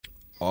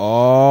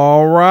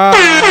All right.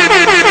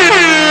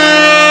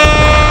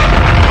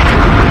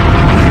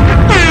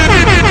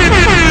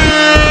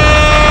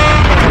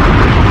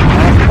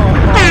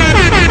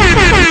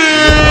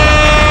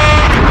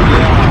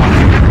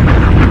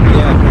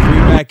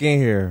 Back in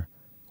here.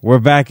 We're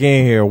back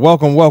in here.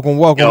 Welcome,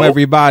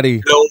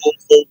 everybody.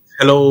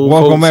 Hello.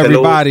 Welcome,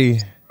 everybody.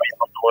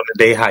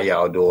 How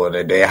y'all doing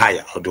today? How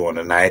y'all doing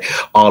tonight?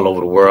 All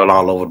over the world,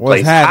 all over the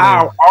place.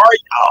 Happening? How are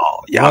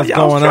y'all? What's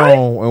going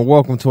on? And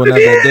welcome to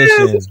another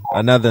edition,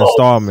 another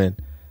installment,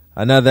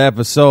 another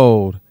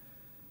episode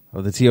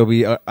of the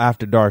T.O.B.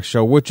 After Dark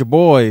Show with your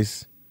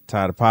boys,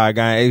 Ty the Pie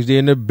Guy and HD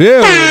in the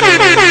building.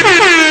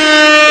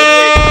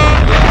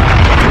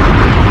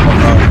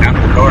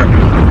 After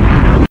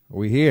Dark.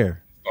 We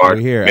here. Or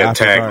we here.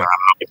 After tag Dark. I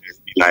would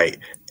just be like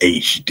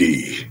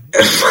HD.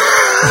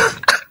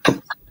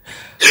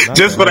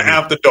 Just for the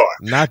After Dark.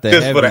 Not the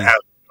just heavy. For the after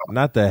dark.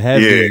 Not the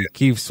heavy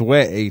Keith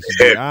Sweat HD.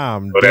 Yeah.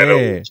 I'm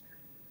dead.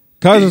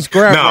 Cousin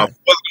Scrap. Nah,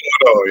 what's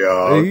going on,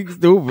 y'all? You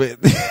stupid.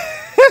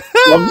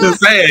 I'm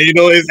just saying,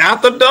 it's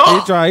After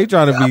Dark. He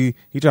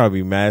trying to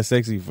be mad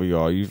sexy for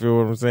y'all. You feel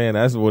what I'm saying?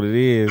 That's what it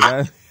is.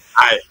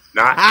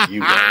 Not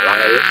you,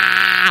 liar.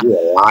 You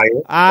a liar.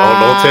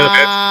 Don't tell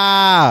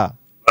that.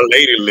 A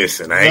lady,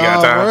 listen. I ain't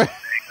got time.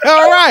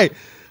 All right.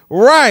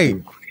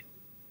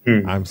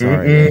 I'm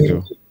sorry,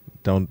 Angel.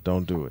 Don't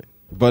do it.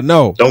 But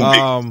no.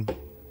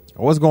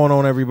 What's going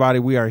on, everybody?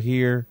 We are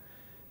here.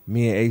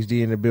 Me and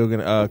HD in the building.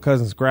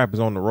 Cousin Scrap is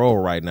on the roll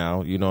right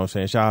now. You know what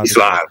I'm saying? Shout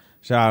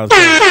out.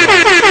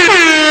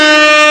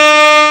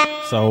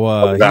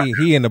 So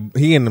he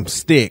in them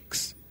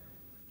sticks.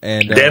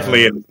 And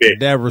definitely in the stick.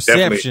 That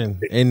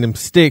reception in them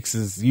sticks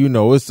is,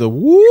 it's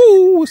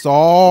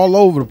all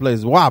over the place.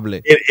 It's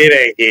wobbly. It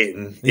ain't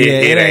hitting.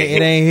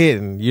 It ain't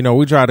hitting.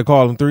 We tried to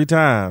call him 3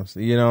 times.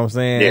 You know what I'm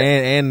saying?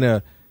 Yeah. And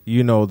the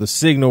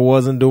signal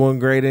wasn't doing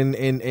great in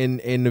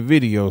the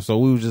video. So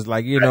we was just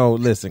like,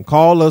 listen,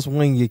 call us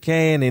when you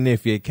can, and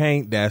if you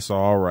can't, that's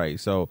all right.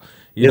 So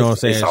you know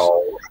what I'm saying?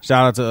 Shout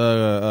out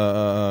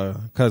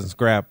to Cousin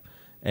Scrap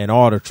and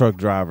all the truck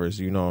drivers.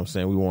 You know what I'm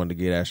saying? We wanted to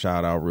get that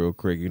shout out real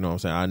quick. You know what I'm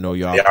saying? I know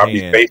y'all can. Be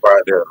safe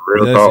out there.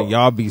 Listen,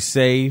 y'all be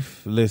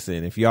safe.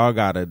 Listen, if y'all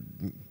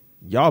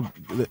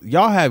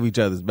y'all have each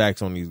other's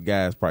backs on these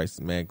gas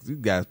prices, man. 'Cause these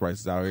gas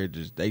prices out here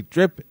they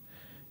tripping.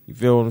 You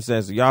feel what I'm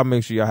saying? So y'all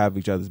make sure y'all have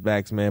each other's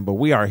backs, man. But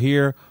we are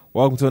here.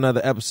 Welcome to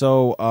another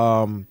episode.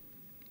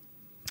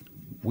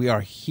 We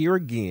are here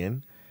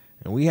again,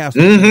 and we have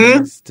some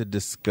things to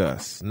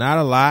discuss. Not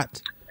a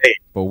lot,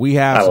 but we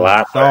have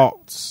some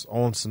thoughts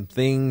on some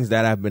things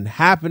that have been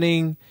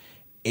happening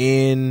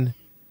in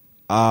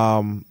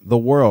the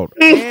world.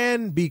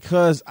 And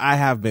because I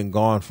have been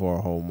gone for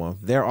a whole month,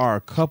 there are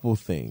a couple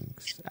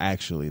things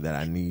actually that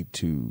I need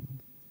to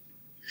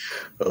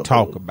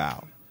talk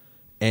about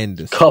and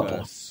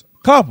discuss.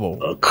 Couple.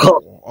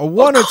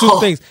 One or two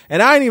things.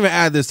 And I didn't even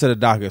add this to the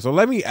docket. So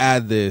let me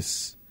add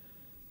this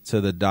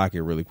to the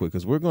docket really quick,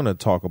 because we're going to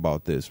talk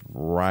about this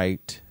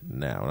right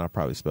now. And I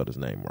probably spelled his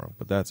name wrong,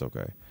 but that's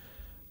okay.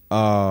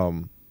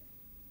 But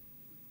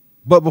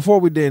before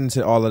we get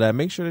into all of that,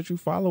 make sure that you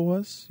follow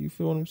us. You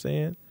feel what I'm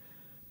saying?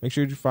 Make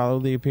sure that you follow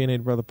the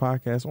Opinionated Brother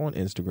Podcast on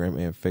Instagram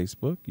and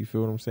Facebook. You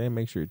feel what I'm saying?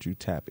 Make sure that you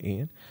tap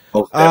in.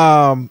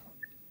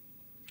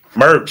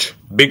 Merch,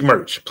 big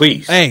merch,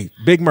 please. Hey,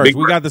 big merch.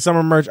 We got the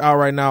summer merch out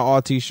right now,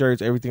 all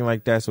t-shirts, everything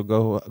like that. So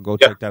go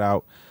check that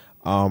out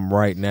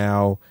right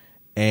now.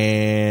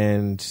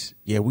 And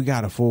yeah, we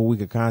got a full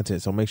week of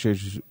content. So make sure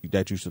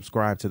that you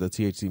subscribe to the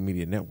THC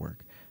Media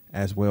Network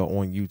as well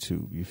on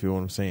YouTube. You feel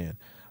what I'm saying?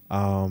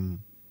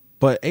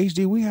 But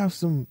HD, we have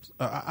some.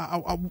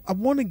 I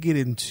want to get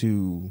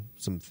into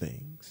some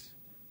things,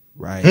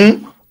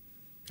 right?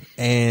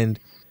 And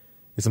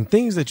it's some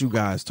things that you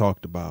guys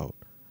talked about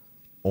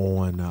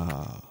on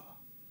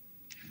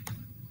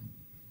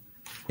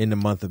in the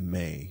month of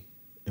May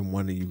in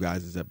one of you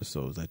guys'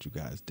 episodes that you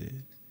guys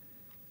did.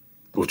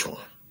 Which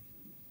one?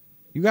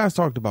 You guys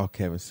talked about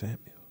Kevin Samuels.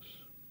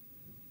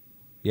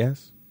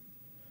 Yes?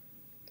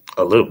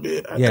 A little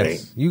bit, I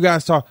think. You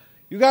guys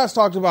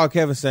talked about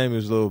Kevin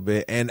Samuels a little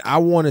bit, and I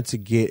wanted to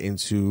get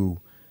into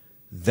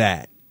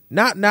that.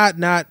 Not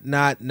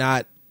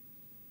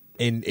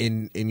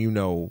in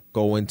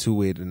go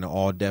into it in an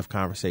all-depth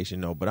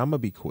conversation, no, but I'm gonna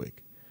be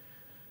quick.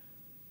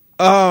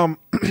 My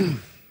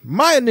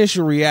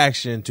initial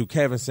reaction to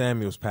Kevin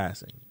Samuels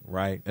passing,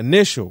 right?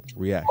 Initial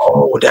reaction.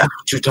 Oh, that's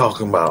what you're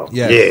talking about.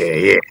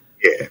 Yes.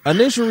 Yeah.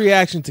 Initial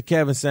reaction to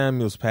Kevin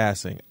Samuels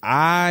passing.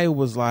 I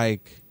was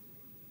like,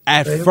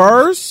 at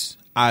first,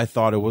 I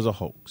thought it was a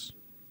hoax,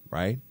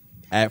 right?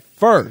 At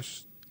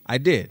first, I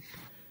did.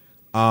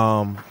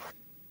 The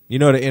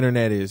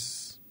internet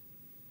is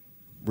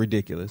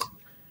ridiculous.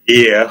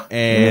 Yeah.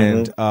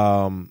 And,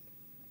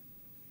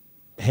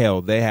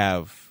 hell, they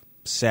have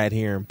sat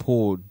here and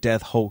pulled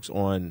death hoax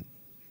on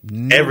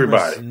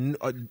everybody.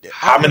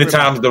 How many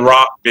times The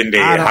Rock been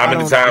dead? How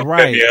many times Samuel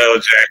L.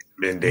 Jackson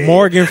been dead?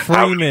 Morgan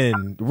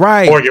Freeman,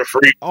 right? Morgan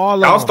Freeman.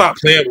 Y'all stop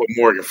playing with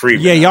Morgan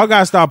Freeman. Yeah, y'all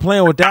gotta stop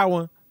playing with that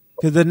one.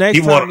 Because the next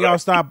time y'all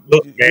stop,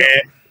 look,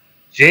 man,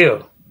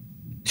 chill.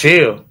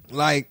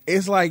 Like,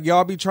 it's like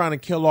y'all be trying to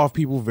kill off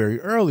people very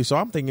early. So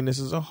I'm thinking this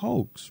is a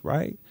hoax,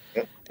 right?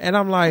 And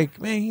I'm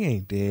like, man, he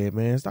ain't dead,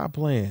 man. Stop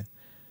playing.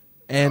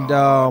 And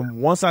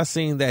once I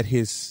seen that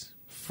his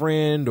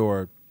friend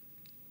or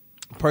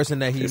person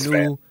that he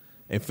knew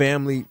and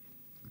family,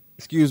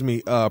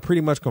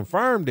 pretty much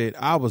confirmed it,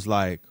 I was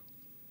like,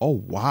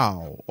 oh,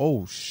 wow.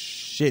 Oh,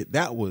 shit.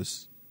 That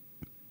was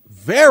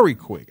very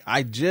quick.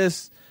 I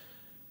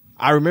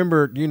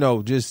remember,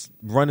 just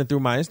running through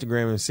my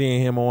Instagram and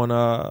seeing him on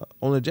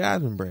the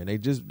Jasmine brand. They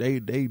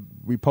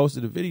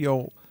reposted a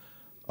video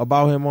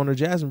about him on the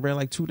Jasmine brand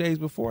like 2 days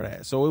before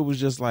that. So it was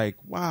just like,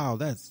 wow,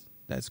 that's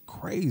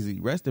crazy.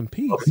 Rest in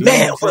peace.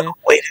 Man, what a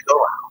way to go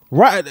out.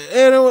 Right.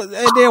 And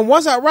then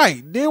once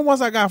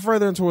I got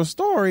further into a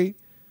story,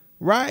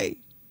 right?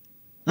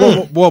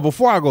 Well,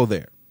 before I go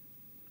there,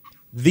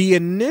 the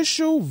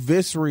initial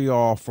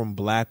vitriol from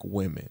black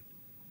women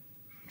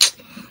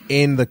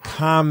in the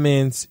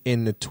comments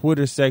in the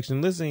Twitter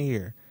section. Listen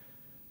here.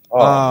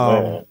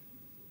 Man.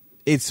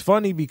 It's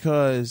funny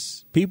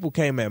because people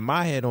came at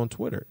my head on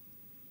Twitter.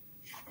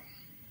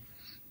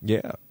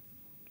 Yeah.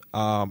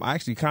 I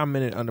actually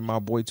commented under my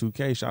boy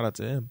 2K. Shout out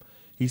to him.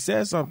 He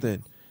said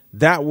something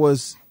that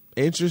was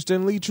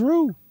interestingly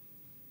true.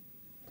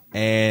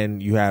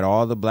 And you had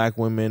all the black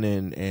women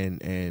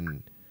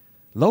and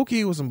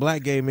low-key with some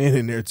black gay men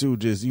in there too.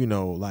 Just,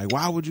 like,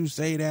 why would you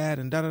say that?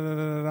 And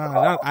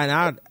da-da-da-da-da.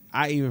 And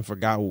I even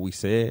forgot what we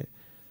said.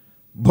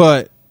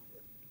 But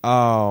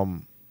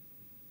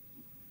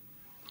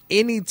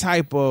any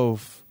type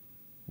of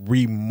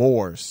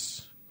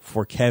remorse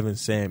for Kevin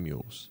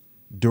Samuels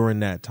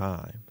during that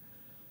time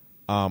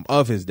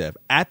of his death,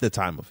 at the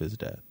time of his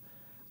death,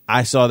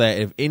 I saw that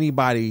if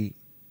anybody,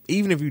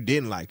 even if you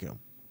didn't like him,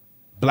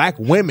 black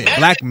women,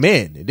 black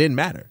men, it didn't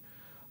matter.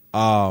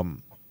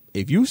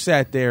 If you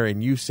sat there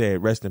and you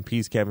said, rest in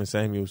peace, Kevin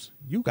Samuels,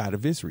 you got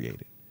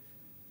eviscerated.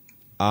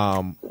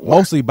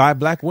 Mostly by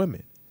black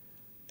women.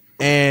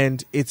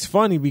 And it's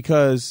funny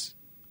because,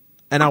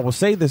 and I will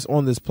say this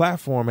on this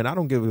platform, and I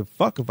don't give a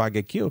fuck if I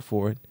get killed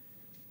for it.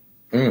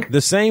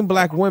 The same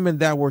black women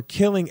that were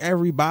killing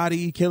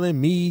everybody, killing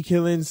me,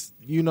 killing,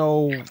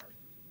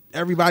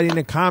 everybody in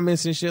the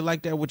comments and shit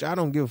like that, which I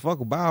don't give a fuck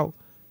about.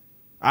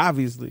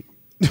 Obviously.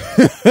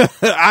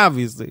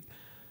 Obviously.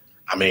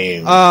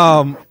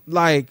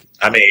 Obviously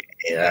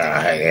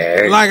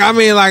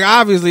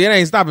it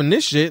ain't stopping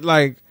this shit.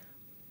 Like,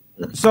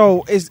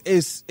 so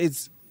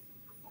it's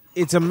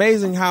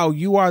amazing how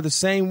you are the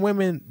same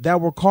women that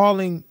were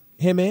calling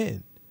him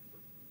in,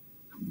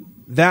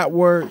 that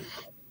were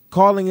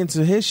calling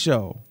into his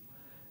show.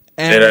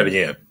 And say that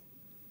again.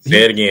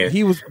 Say it again.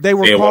 They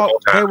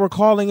were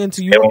calling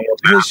into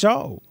his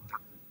show.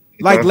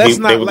 Like, let's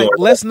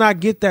not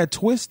get that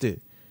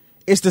twisted.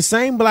 It's the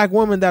same black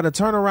women that'll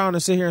turn around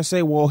and sit here and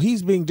say, well,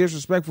 he's being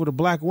disrespectful to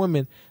black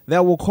women,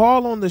 that will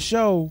call on the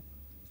show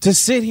to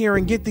sit here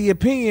and get the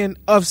opinion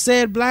of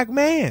said black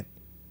man.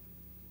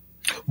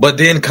 But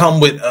then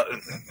come with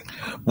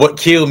what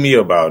killed me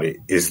about it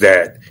is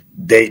that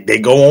they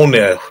go on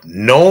there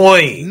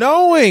knowingly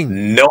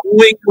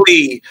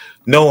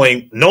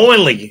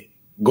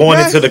going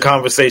into the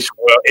conversation.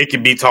 Well, it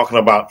could be talking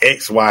about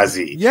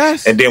XYZ.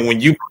 Yes. And then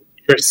when you put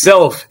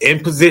yourself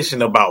in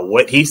position about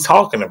what he's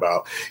talking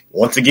about,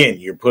 once again,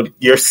 you put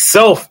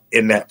yourself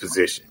in that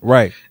position.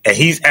 Right. And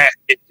he's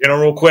asking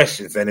general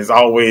questions, and it's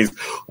always,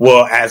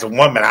 well, as a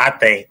woman, I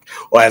think,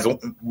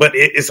 but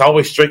it's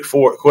always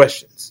straightforward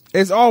questions.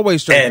 It's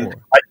always straightforward.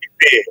 And like you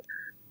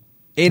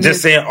said,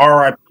 just saying, all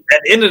right, at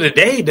the end of the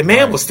day, the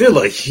man was still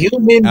a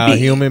human being. A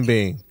human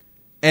being.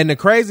 And the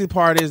crazy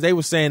part is they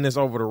were saying this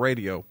over the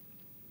radio.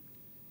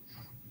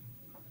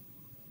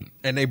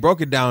 And they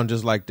broke it down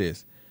just like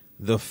this.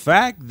 The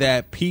fact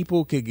that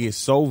people could get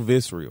so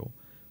visceral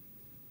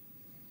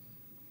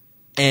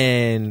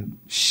and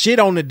shit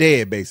on the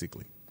dead,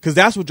 basically. Because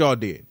that's what y'all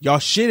did. Y'all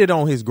shitted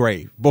on his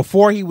grave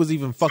before he was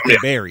even fucking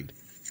buried.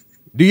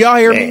 Do y'all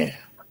hear me?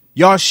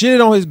 Y'all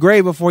shitted on his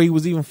grave before he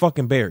was even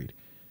fucking buried.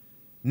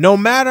 No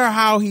matter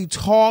how he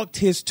talked,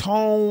 his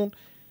tone,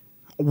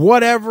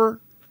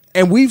 whatever.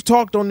 And we've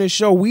talked on this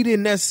show, we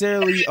didn't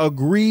necessarily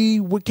agree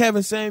with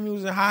Kevin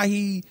Samuels and how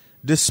he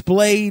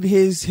displayed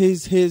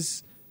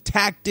his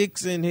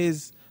tactics and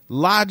his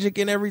logic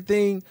and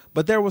everything.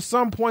 But there were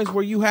some points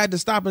where you had to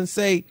stop and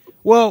say,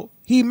 well,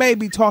 he may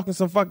be talking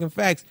some fucking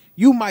facts.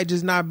 You might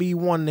just not be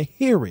wanting to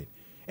hear it.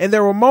 And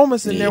there were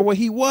moments in there where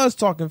he was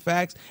talking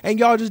facts and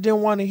y'all just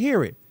didn't want to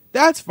hear it.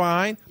 That's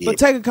fine, but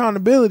take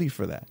accountability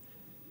for that.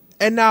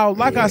 And now,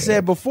 like I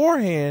said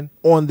beforehand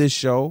on this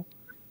show,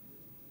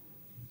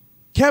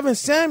 Kevin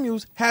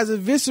Samuels has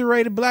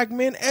eviscerated black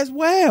men as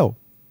well.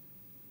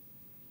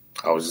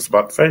 I was just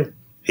about to say,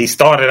 he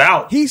started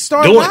out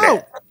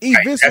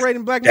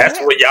eviscerating black men. That's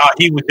what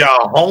he was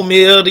y'all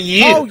homie of the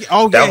year.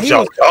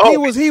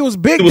 He was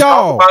big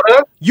dog.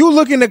 You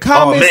look in the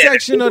comment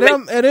section of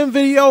them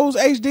videos,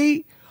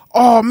 HD.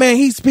 Oh man,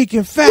 he's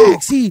speaking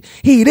facts. He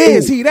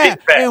this, he that.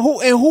 And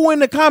who in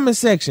the comment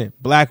section?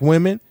 Black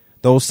women.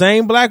 those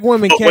same black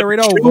women carried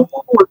over.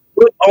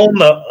 Put on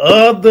the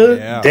other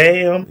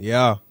damn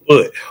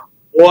foot.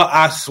 Boy,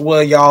 I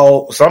swear,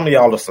 y'all, some of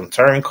y'all are some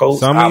turncoats.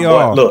 Some of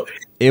y'all. Look,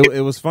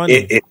 it was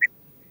funny.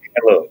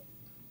 Look,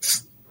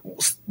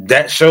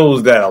 that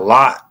shows that a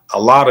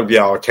lot of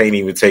y'all can't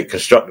even take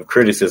constructive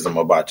criticism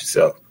about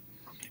yourself.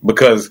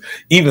 Because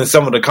even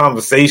some of the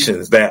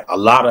conversations that a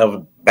lot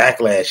of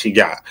backlash he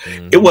got,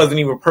 it wasn't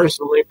even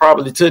personally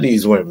probably to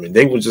these women.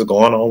 They were just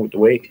going on with the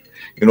way,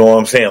 you know what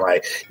I'm saying?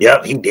 Like,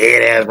 yep, he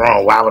dead ass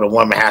wrong. Why would a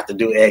woman have to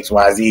do X,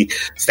 Y, Z,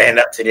 stand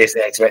up to this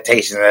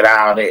expectation and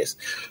all this?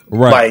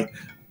 Right. Like,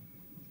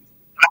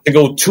 not to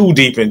go too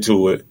deep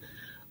into it,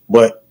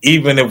 but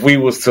even if we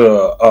was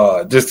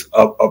to just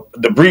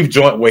the brief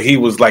joint where he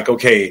was like,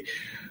 okay,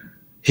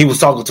 he was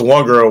talking to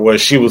one girl where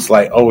she was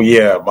like, oh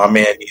yeah, my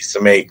man needs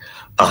to make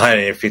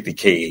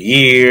 $150K a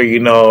year, you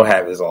know,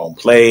 have his own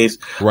place.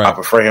 Right. I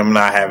prefer him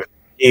not having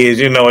kids,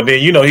 you know. And then,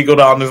 you know, he go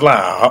down this line.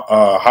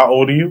 How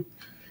old are you?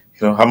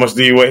 You know, how much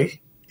do you weigh?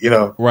 You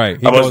know,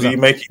 right. How much do you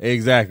make?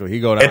 Exactly.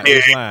 He go down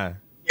this line.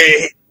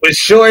 Yeah, when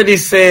Shorty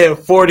said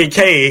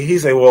 $40K, he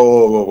said,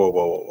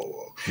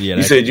 whoa. Yeah,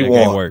 you said you that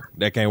want can't work.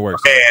 That can't work.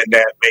 Man,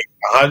 that make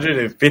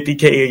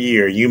 $150K a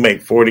year. You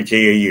make $40K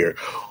a year.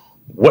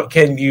 What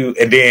can you?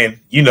 And then,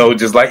 you know,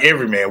 just like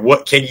every man,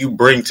 what can you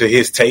bring to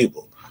his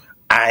table?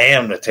 I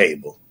am the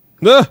table.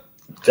 That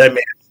man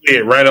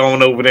slid right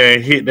on over there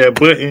and hit that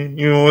button.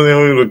 You know what I'm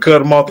saying? We would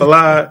cut him off the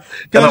line.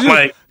 And I'm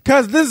like,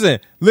 because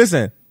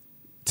listen.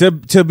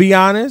 To be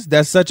honest,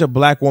 that's such a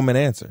black woman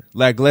answer.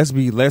 Like, let's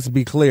be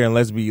clear and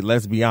let's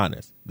be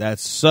honest.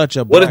 That's such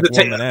a black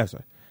woman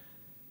answer.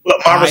 Look,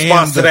 my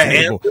response to that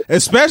answer,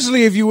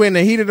 especially if you in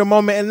the heat of the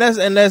moment,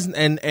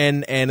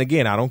 and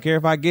again, I don't care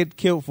if I get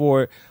killed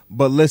for it,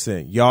 but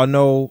listen, y'all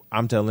know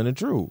I'm telling the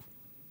truth.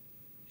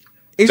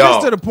 It's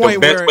just to the point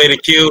where the best way to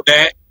kill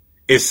that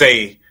is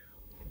say,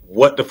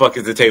 what the fuck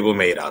is the table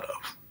made out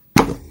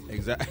of?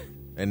 Exactly,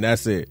 and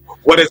that's it.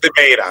 What is it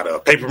made out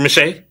of? Paper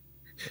mache?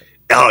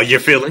 Your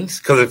feelings?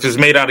 Because if it's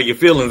made out of your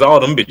feelings, all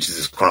them bitches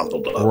is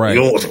crumpled up. Right.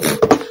 You know,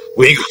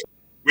 we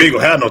ain't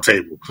gonna have no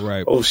table.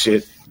 Right. Oh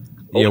shit.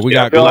 Yeah, we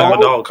got my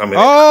dog coming.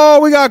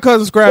 Oh, we got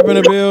Cousin Scrap in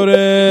the building.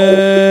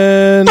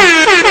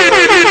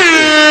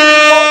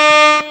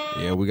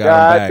 Yeah, we got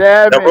him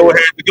back. That road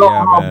had to go,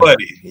 my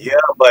buddy. Yeah,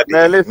 buddy.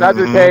 Man, listen, I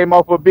just came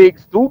off a big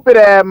stupid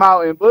ass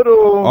mountain, but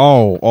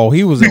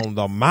he was on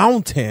the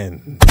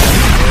mountain.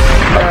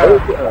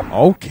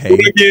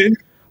 Okay.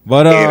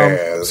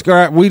 But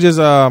Scrap, we just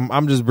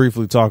I'm just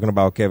briefly talking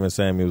about Kevin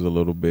Samuels a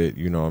little bit,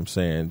 you know what I'm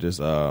saying? Just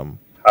how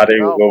they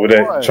was over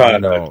there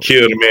trying to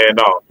kill the man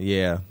off.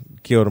 Yeah.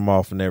 Killed him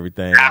off and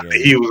everything. After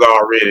he was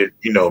already,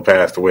 you know,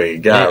 passed away.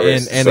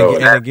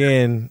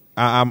 Again,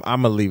 I'm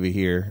gonna leave it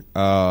here.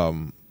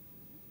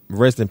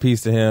 Rest in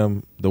peace to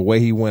him. The way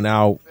he went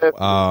out,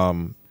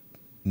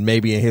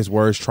 maybe in his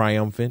words,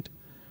 triumphant.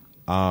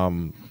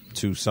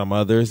 To some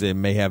others, it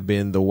may have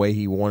been the way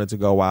he wanted to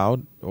go out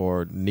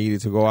or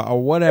needed to go out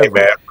or whatever.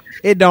 Hey,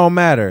 it don't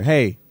matter.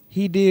 Hey,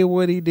 he did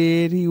what he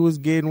did. He was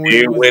getting what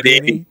he was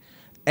getting.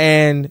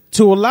 And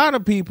to a lot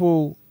of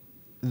people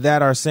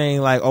that are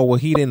saying like, oh, well,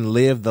 he didn't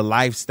live the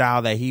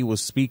lifestyle that he was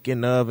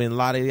speaking of and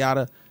yada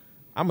yada.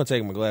 I'm gonna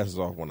take my glasses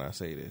off when I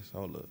say this.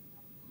 Hold up.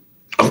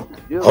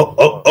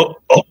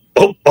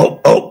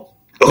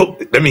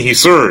 That means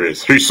he's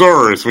serious. He's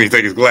serious when he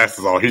take his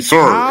glasses off. He's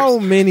serious. How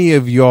many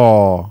of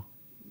y'all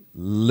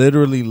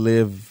literally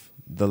live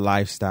the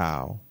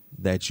lifestyle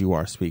that you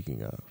are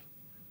speaking of?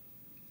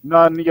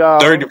 None of y'all.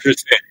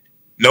 30%.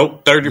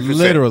 Nope, 30%.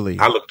 Literally.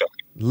 I looked up.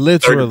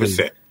 Literally.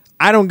 30%.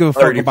 I don't give a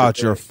fuck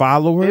about your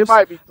followers. It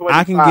might be 25.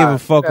 I can give a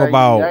fuck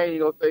about. I ain't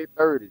gonna say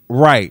 30.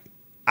 Right.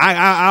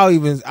 I'll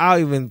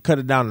even cut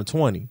it down to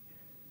 20.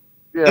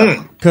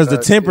 Yeah. Because the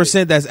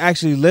 10% that's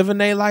actually living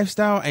their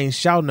lifestyle ain't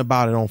shouting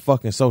about it on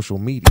fucking social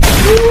media.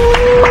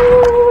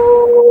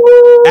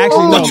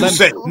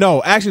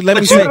 Actually,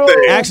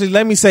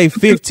 let me say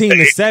 15 to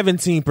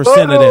 17%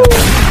 of them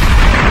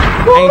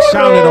ain't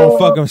shouting on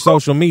fucking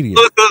social media.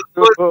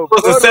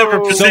 What's the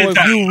 7%? So if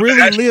you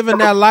really live in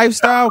that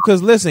lifestyle,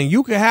 because listen,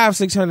 you could have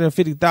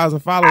 650,000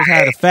 followers,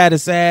 had the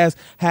fattest ass,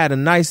 had a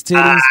nice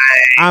titties.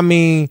 I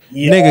mean,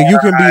 nigga,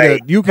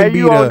 you can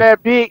be on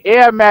that big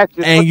air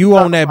mattress, and you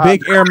on that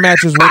big air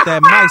mattress with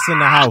that mice in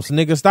the house,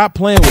 nigga. Stop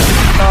playing with it.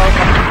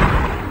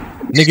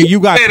 Nigga, you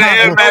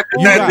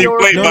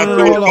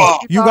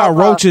got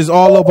roaches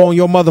all up on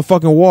your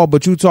motherfucking wall,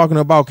 but you talking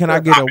about, can I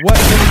get a what?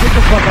 Nigga, get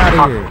the fuck out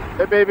of here.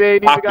 That baby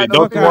ain't even got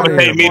no. Don't you want to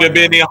pay me the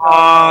Benny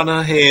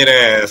Hanna head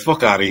ass?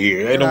 Fuck out of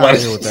here. Ain't nobody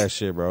here with that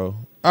shit, bro.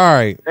 All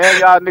right. And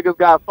y'all niggas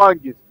got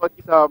fungus. Fuck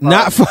you talking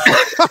about?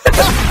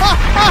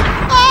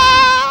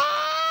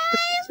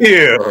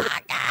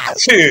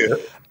 Chill.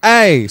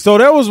 Hey, so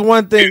there was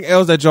one thing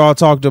else that y'all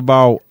talked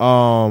about,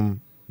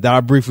 that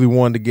I briefly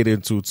wanted to get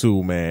into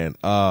too, man.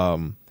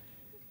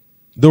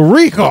 The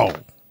Rico.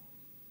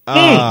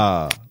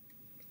 I'm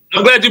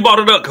glad you brought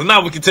it up because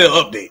now we can tell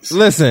updates.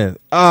 Listen,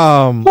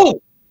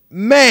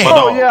 man.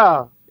 Oh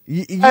yeah.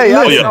 Hey,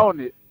 I was on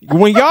it.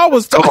 when y'all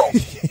was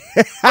talking,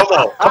 come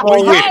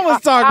on, when y'all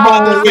was talking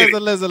about this,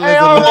 listen.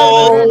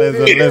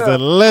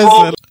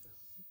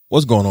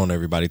 What's going on,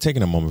 everybody?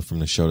 Taking a moment from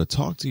the show to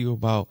talk to you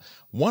about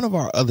one of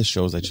our other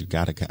shows that you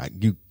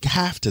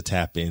have to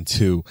tap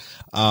into,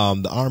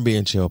 the R&B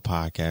and Chill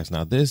podcast.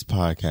 Now, this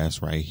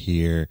podcast right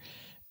here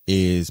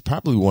is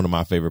probably one of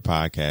my favorite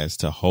podcasts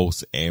to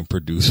host and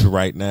produce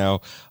right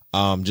now.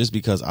 Just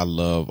because I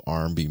love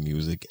R&B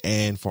music,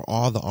 and for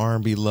all the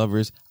R&B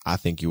lovers, I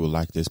think you will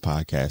like this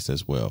podcast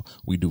as well.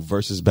 We do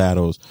versus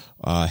battles,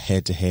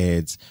 head to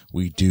heads.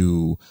 We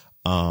do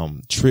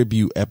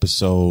tribute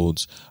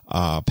episodes,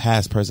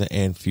 past, present,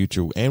 and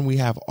future, and we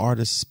have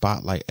artist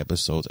spotlight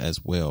episodes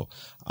as well,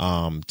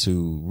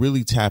 to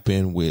really tap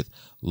in with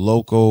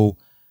local,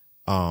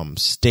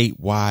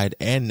 statewide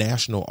and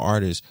national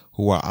artists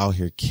who are out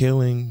here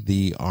killing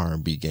the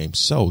R&B game.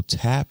 So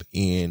tap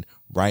in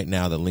right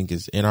now. The link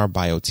is in our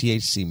bio,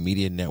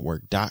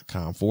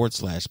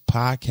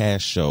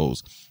 thcmedianetwork.com/podcast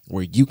shows,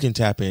 where you can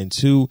tap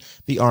into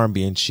the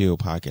R&B and Chill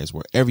podcast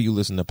wherever you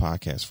listen to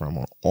podcasts from,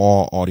 on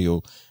all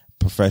audio,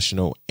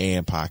 professional,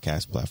 and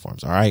podcast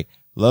platforms. All right.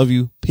 Love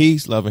you.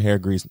 Peace, love, and hair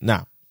grease.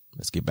 Now,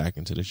 let's get back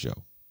into the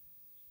show.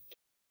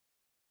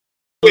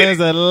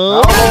 Listen.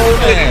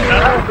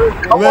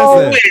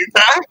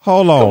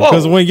 Hold on.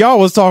 Because when y'all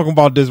was talking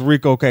about this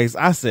Rico case,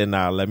 I said,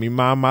 nah, let me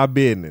mind my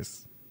business.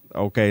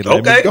 Okay,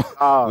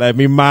 let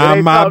me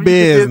mind my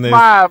business.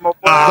 Let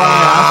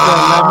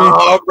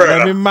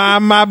me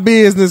mind my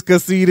business,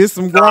 cause see, this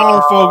some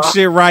grown folk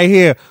shit right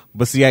here.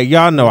 But see,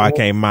 y'all know I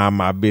can't mind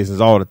my business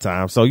all the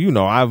time. So you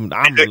know, I'm came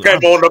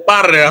on the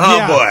bottom there,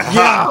 boy?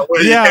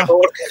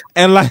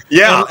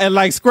 Yeah. And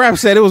like Scrap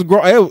said, it was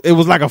it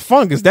was like a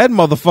fungus. That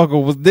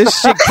motherfucker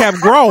this shit kept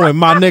growing,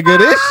 my nigga.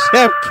 This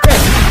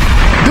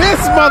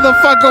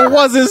motherfucker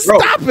wasn't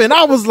stopping.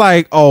 I was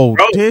like,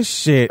 this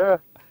shit.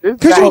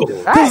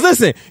 Cause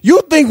listen,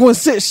 you think when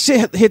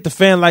shit hit the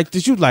fan like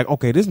this, you like,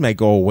 okay, this may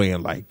go away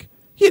and like,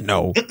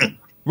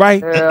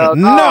 right? Hell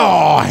no.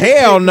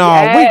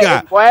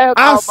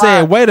 I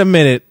said, wait a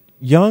minute,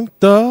 Young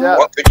Thug,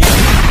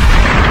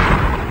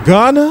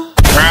 Gunna,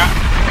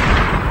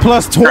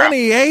 plus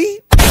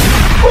 28,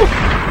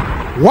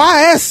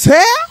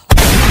 YSL,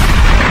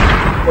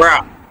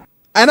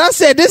 and I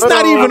said, this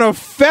not even a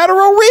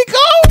federal RICO,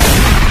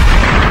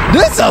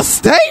 this a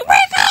state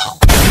RICO.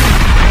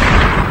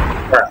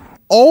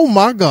 Oh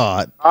my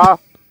God!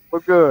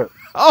 We're good.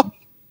 Oh,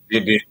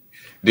 did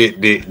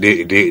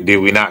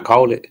we not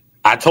call it?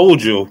 I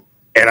told you,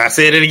 and I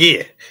said it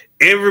again.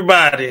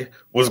 Everybody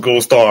was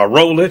gonna start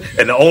rolling,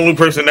 and the only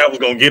person that was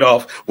gonna get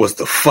off was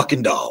the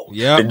fucking dog.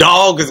 Yep. The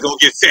dog is gonna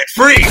get set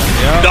free. Yep.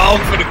 The dog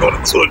finna go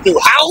to a new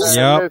house.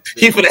 Yep.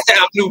 He finna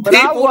have new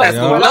people that's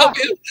gonna love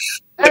him.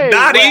 The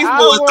Dottie's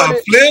boys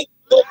to flip.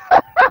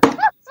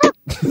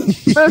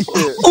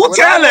 Listen, who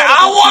telling?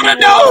 I want to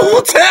know.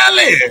 Who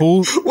telling?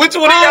 Which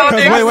one of y'all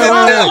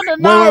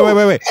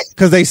niggas? Wait.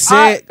 Because they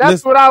said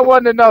that's what I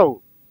want to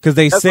know. Because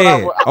they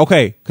said,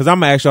 okay. Because I'm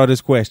gonna ask y'all this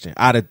question: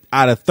 out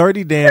of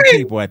 30 damn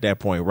people at that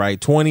point,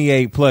 right?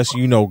 28 plus,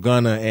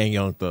 Gunna and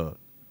Young Thug.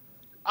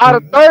 Out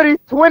of 30,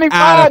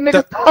 25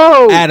 niggas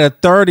told. Out of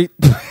 30,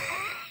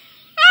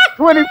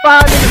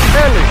 25 niggas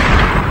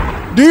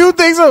telling. Do you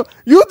think so?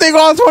 You think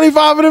all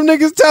 25 of them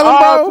niggas telling,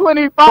 bro?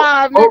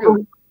 25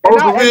 niggas.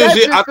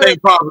 I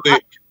think probably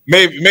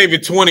maybe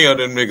 20 of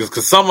them niggas,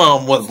 because some of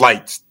them was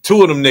like,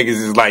 2 of them niggas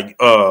is like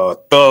thug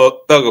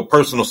of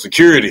personal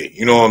security.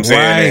 You know what I'm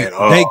saying?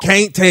 Right. They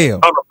can't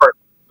tell.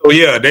 So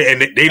yeah,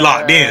 they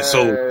locked in.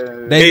 So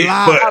they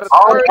locked. But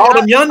all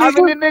them young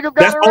niggas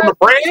that's on the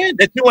brand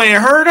that you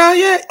ain't heard of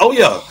yet. Oh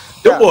yeah,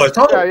 them boys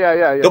told.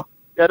 Yeah,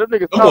 them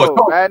niggas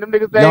told, man. Them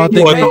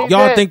niggas.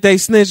 Y'all think they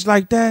snitched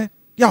like that?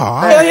 Yeah.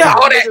 I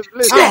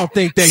don't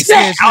think they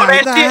snitched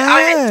like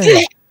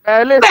that.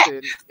 Man,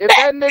 listen, if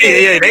that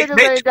niggas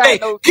ain't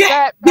got no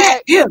stat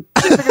pack,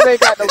 niggas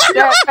ain't got no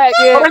stat pack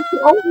yet.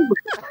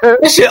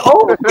 That shit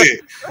over with.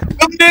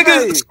 Them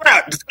niggas,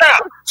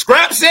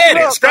 Scrap said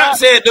it. Scrap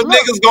said them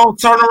niggas gonna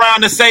turn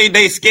around and say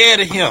they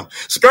scared of him.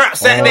 Scrap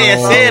sat there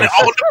and said it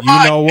on the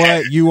podcast. You know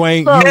what? You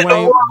ain't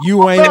lying,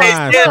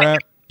 Scrap.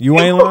 You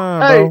ain't lying,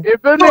 bro. Hey,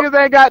 if them niggas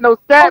ain't got no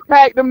stat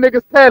pack, them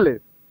niggas telling.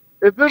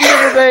 If them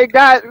niggas ain't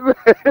got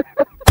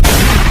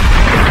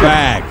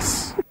facts.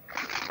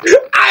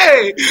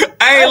 I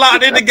ain't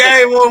locked in the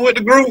game one with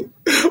the group.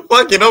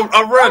 Fuck it,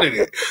 I'm running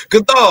it.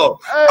 Cause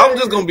dog, I'm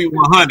just gonna be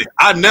 100.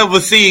 I never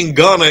seen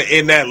Gunna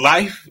in that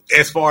life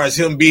as far as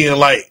him being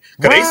like,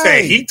 cause they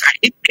say he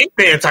big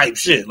man type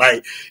shit.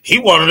 Like he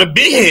one of the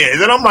big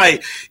heads, and I'm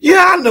like,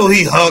 yeah, I know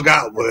he hung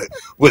out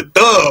with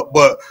Thug,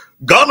 but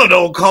Gunna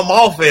don't come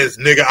off as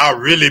nigga. I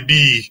really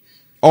be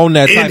on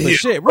that type of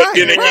shit,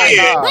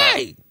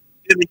 right?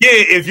 And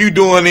again, if you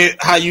doing it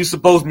how you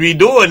supposed to be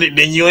doing it,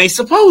 then you ain't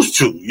supposed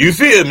to. You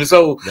feel me?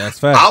 So that's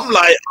fact. I'm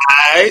like,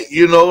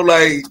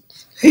 like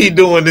he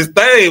doing this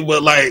thing,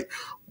 but like,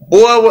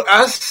 boy,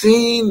 I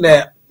seen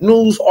that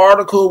news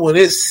article when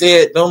it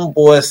said them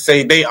boys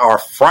say they are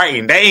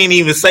frightened. They ain't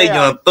even say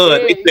Young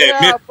Thug. They said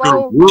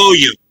Mr.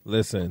 Williams.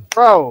 Listen,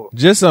 bro.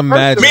 Just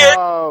imagine.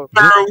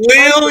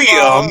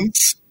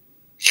 Williams.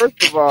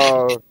 First of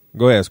all,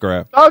 go ahead,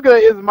 Scrap.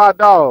 Thugger is my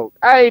dog.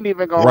 I ain't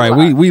even gonna lie.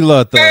 We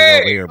love Thug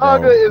over here, bro.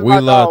 Thugger is We my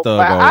love dog, Thug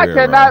but over I here,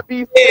 cannot bro.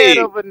 be scared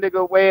of a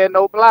nigga wearing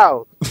no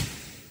blouse.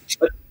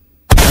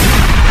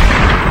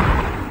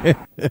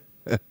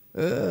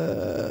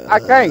 I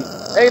can't.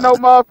 Ain't no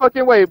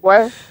motherfucking way,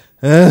 boy.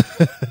 I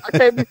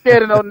can't be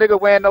scared of no nigga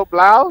wearing no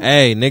blouse.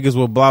 Hey, niggas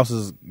with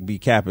blouses be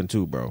capping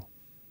too, bro.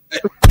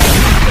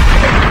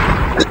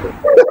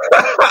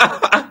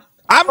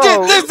 I'm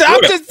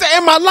just saying,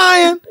 am I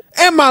lying?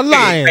 Am I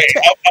lying?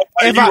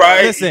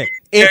 Listen,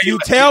 if you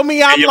tell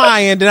me I'm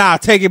lying, then I'll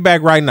take it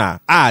back right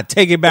now. I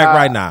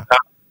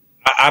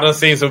done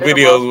seen some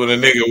videos with a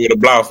nigga with a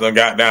blouse and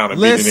got down and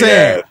beat the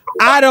nigga ass.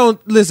 I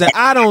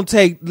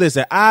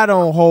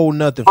don't hold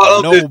nothing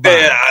for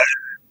nobody.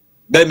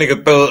 That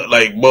nigga thought,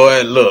 like,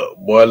 boy,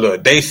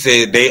 look. They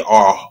said they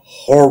are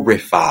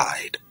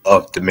horrified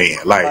of the man.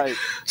 Like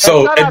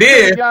so, and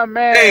then, young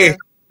man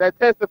that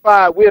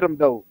testified with him,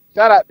 though.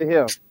 Shout out to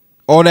him.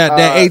 Oh, that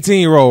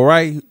 18-year-old,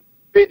 right?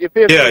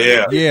 15.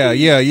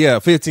 Yeah.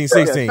 15,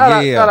 16.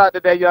 Shout out to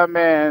that young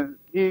man.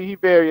 He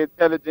very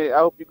intelligent. I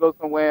hope you go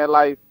somewhere in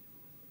life,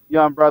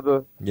 young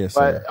brother. Yes,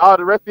 but sir. all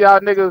the rest of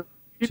y'all niggas,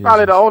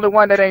 probably the only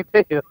one that ain't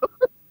tail.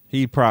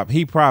 He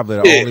probably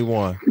the only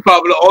one. He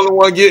probably the only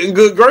one getting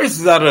good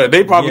graces out of there.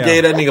 They probably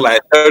gave that nigga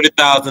like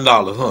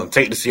 $30,000. Huh?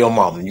 Take to see your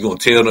mama. You gonna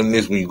tell them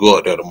this when you go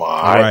out there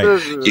tomorrow. All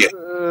right? Yeah.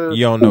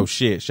 You don't know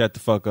shit. Shut the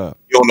fuck up.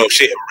 You don't know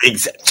shit.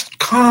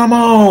 Come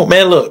on,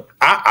 man. Look,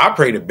 I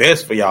pray the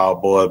best for y'all,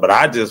 boys, but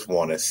I just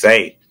want to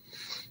say,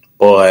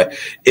 boy,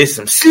 it's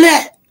some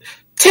slut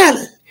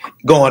telling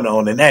going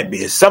on in that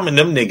bitch. Some of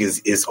them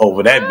niggas is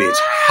over that bitch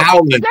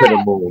howling to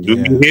the moon. Do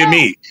you hear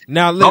me?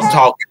 Now listen. I'm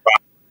talking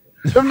about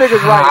them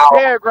niggas write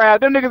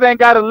paragraph. Them niggas ain't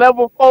got a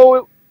level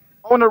 4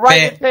 on the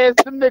writing test.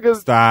 Them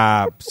niggas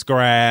stop,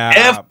 Scrap.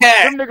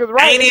 Them niggas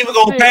ain't even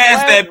gonna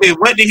pass that bitch.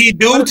 What did he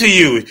do to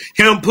you?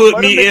 Him put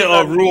me in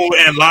a room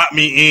and lock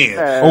me in.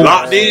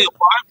 Locked in.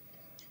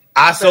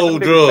 I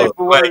sold drugs.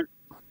 Like,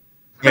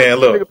 man,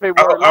 look,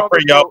 I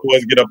pray y'all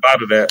boys get up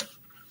out of that.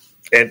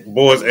 And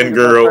boys and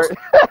girls.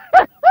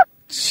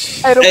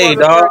 Hey,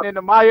 dog. In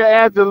the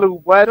Maya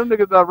Angelou, boy. Them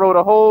niggas wrote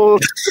a whole.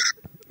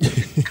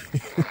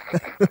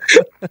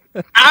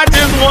 I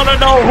just want to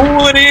know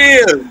who it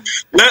is.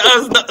 Let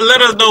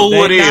us know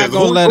who it is. They're not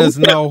gonna let us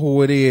know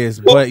who it is,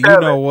 but you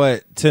know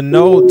what?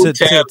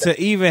 To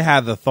even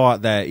have the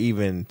thought that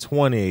even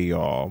 20 of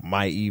y'all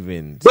might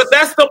even. But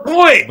that's the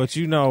point. But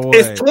you know what?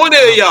 It's 20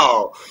 of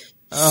y'all.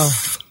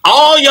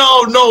 All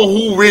y'all know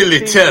who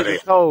really telling.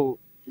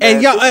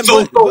 And y'all,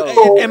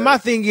 and my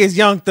thing is,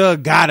 Young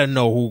Thug gotta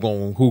know who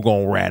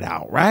gon' rat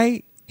out,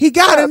 right? He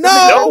gotta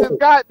know. Just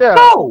got there.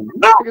 No.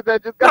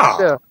 That just got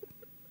there.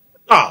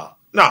 No.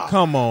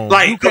 Come on.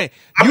 Like, you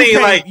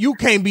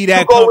can't be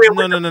that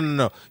comfortable.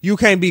 No. You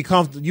can't be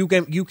comfortable. You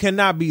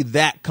cannot be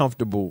that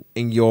comfortable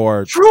in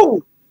your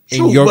group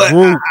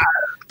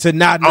to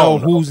not know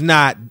who's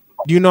not.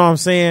 You know what I'm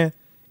saying?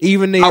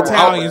 Even the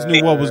Italians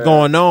knew what was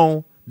going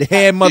on. The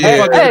head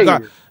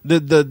motherfucker,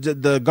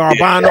 the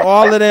Garbano,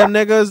 all of them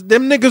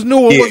niggas knew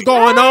what was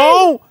going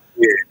on.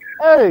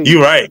 Hey.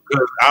 You right.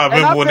 I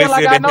remember when they said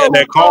they had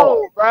that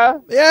call.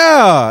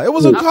 Yeah, it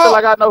was a call. I feel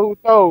like I know who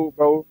told,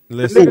 bro.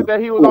 Listen. The niggas that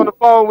he was on the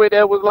phone with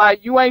that was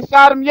like, you ain't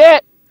shot him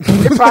yet.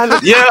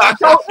 Yeah, I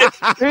told you.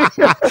 You ain't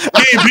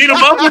beat him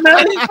up in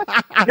that?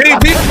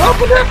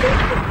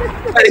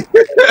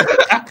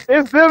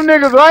 It's them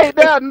niggas right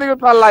there. The niggas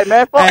probably like,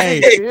 man, fuck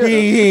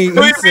he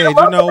said,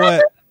 you know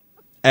what?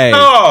 Hey,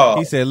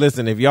 he said,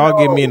 listen, if y'all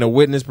get me in a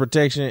witness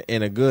protection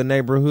in a good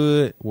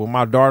neighborhood with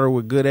my daughter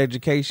with good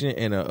education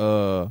and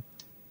a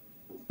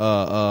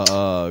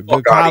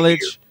good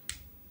college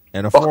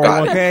and a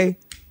 401k,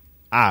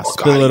 I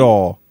spill it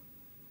all.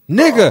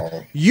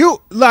 Nigga,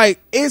 you like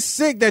it's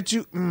sick that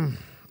you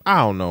I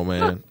don't know,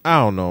 man.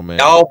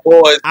 Y'all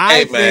boys,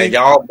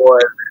 y'all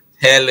boys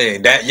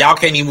telling that y'all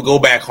can't even go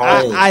back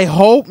home. I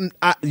hope you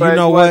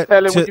know what.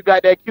 Tell him when you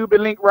got that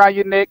Cuban link around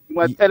your neck. You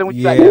want to tell him when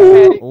you got that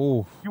Patty.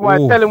 You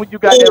want to tell him when you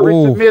got that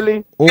Richard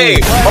Millie. Hey,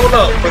 hold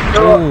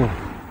up.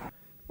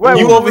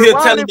 You over here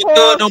telling the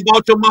thug don't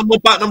bought your mama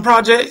about them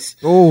projects?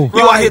 You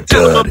out here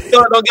telling them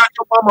thug don't got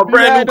your mama a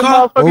brand new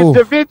car? Motherfucking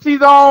Da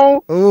Vinci's on.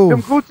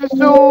 Them Gucci shoes.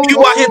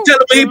 You out here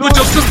telling me he put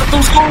your sister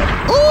through school?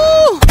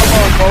 Come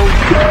on,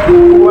 folks.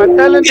 You want to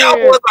tell him there.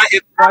 You want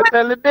to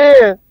tell him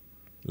there.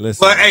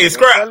 Listen. But hey,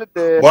 Scrap.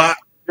 What?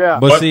 Yeah.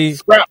 But see,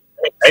 Scrap.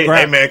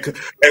 Hey man, hey,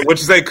 what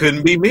you say?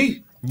 Couldn't be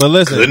me. But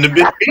listen, couldn't have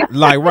been me.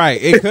 Like right,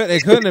 it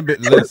couldn't have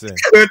been. Listen,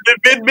 couldn't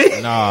have been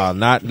me. Nah,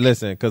 not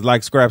listen. Because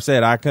like Scrap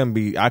said, I couldn't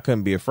be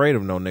afraid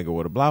of no nigga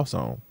with a blouse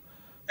on.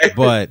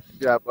 But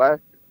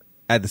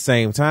at the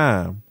same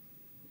time,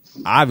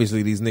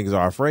 obviously these niggas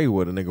are afraid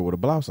with a nigga with a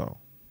blouse on.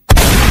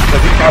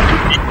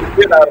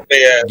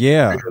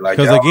 Yeah,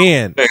 because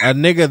again, a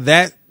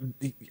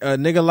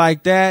nigga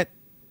like that,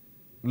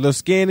 little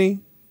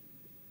skinny,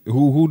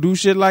 who do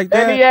shit like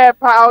that. And he had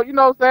power, you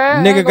know what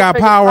I'm saying? Nigga got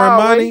power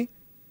and money.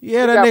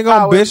 Yeah, that nigga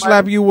gonna bitch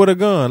slap you with a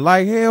gun.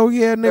 Like, hell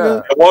yeah,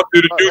 nigga. I want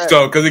you to do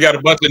something because he got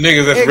a bunch of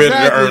niggas that's ready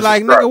to earn.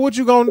 Like, nigga, what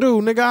you gonna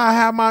do? Nigga, I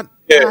have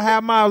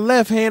my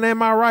left hand and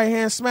my right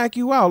hand smack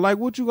you out. Like,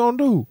 what you gonna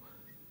do?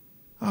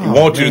 He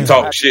want you to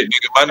talk shit,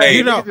 nigga. My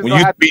name, when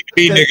you beat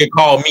me, nigga,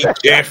 call me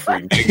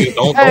Jeffrey, nigga.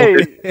 Don't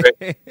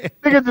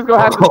nigga just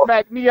gonna have to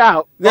smack me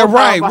out. Yeah,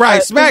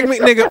 right. Smack me,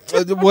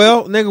 nigga.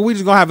 Well, nigga, we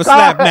just gonna have a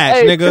slap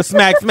match, nigga.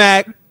 Smack.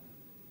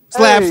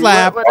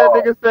 Slap. What that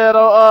nigga said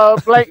on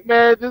Blank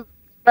Man, just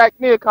smack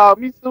me and call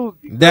me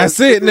Susie. That's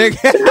it,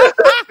 nigga.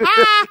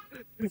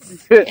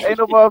 Ain't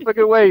no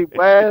motherfucking way,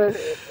 man.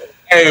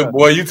 Hey,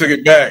 boy, you took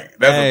it back.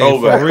 That's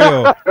over. For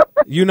real.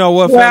 You know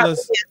what,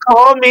 fellas?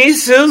 Call me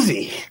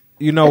Susie.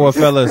 You know what,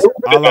 fellas?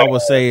 All I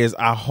would say is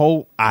I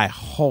hope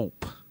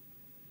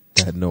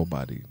that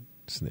nobody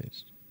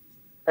snitched.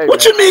 Hey,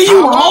 what you mean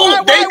you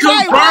hope? They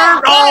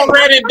confirmed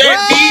already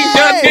that these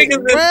young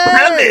niggas is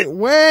coming.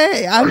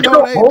 Wait, I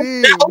know they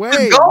did.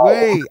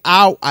 Wait.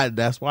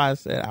 That's why I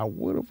said I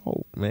would have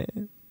hoped,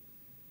 man.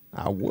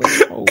 I would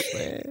have hoped,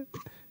 man.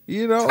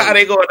 You know how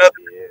they going up?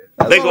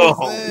 They going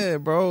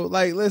home, bro.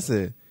 Like,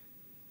 listen,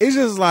 it's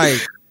just like,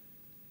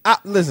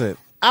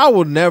 I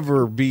will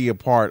never be a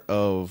part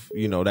of,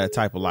 you know, that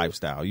type of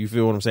lifestyle. You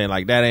feel what I'm saying?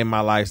 Like, that ain't my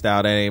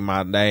lifestyle. That ain't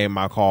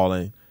my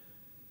calling.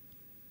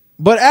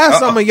 But as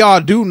some of y'all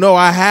do know,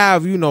 I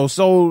have, you know,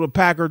 sold a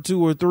pack or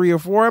 2 or 3 or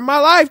 4 in my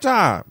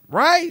lifetime,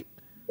 right?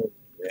 It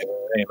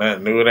ain't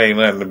nothing new. It ain't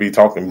nothing to be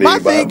talking big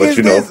about. But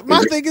you know,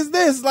 my thing is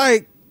this: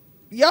 like,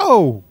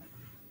 yo,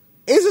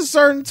 it's a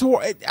certain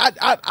tour.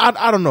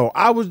 I don't know.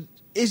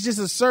 It's just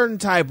a certain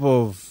type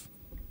of.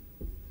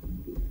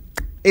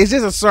 It's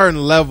just a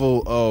certain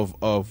level of.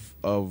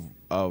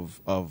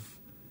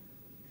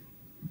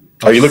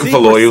 Are you looking for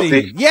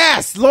loyalty?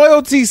 Yes,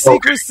 loyalty,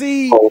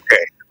 secrecy.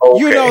 Okay.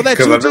 You know that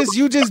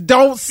you just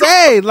don't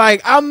say.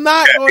 Like, I'm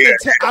not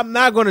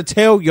going to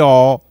tell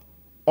y'all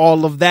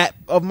all of that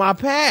of my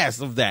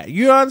past of that.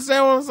 You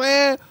understand what I'm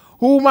saying?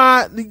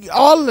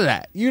 All of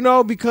that. You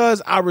know, because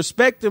I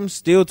respect them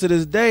still to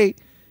this day.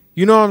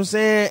 You know what I'm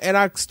saying? And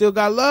I still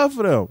got love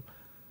for them.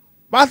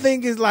 My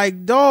thing is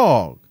like,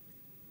 dog,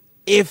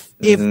 if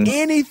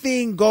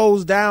anything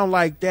goes down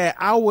like that,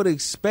 I would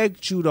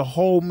expect you to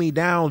hold me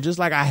down just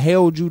like I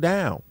held you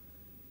down.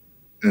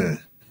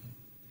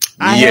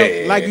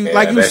 Like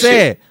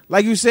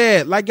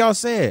y'all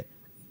said,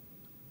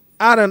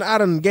 I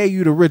done gave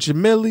you the Richard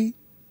Millie.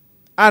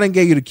 I done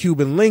gave you the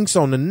Cuban links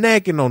on the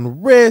neck and on the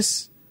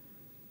wrist.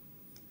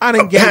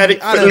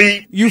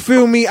 You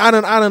feel me? I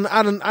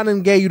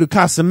done gave you the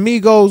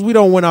Casamigos. We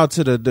done went out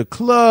to the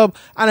club.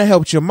 I done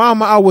helped your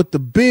mama out with the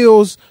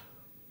bills.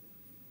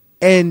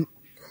 And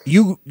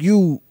you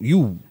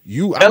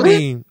I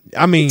mean,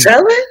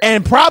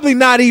 and probably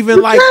not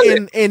even like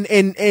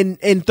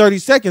in 30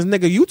 seconds,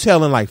 nigga. You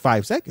telling like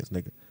 5 seconds,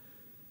 nigga.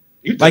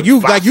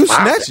 You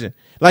snatching,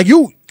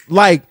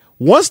 like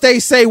once they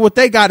say what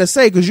they gotta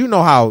say, because you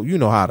know how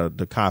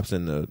the cops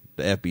and the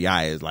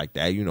FBI is like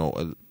that. You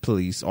know,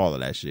 police, all of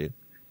that shit.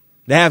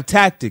 They have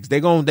tactics. They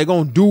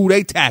gonna do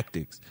their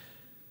tactics.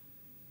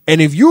 And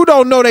if you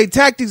don't know their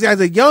tactics as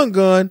a young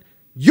gun,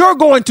 you're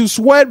going to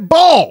sweat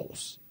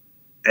balls.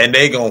 And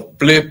they gonna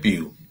flip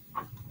you.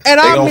 And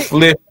they gonna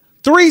flip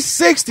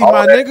 360,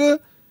 my nigga.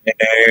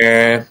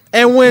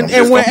 And when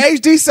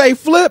HD say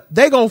flip,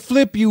 they gonna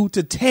flip you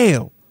to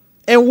tail.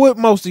 And what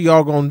most of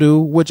y'all gonna do,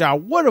 which I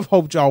would have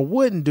hoped y'all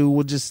wouldn't do,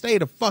 would just stay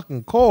the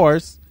fucking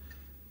course.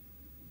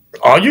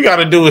 All you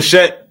gotta do is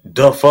shut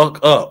the fuck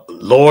up,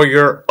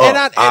 lawyer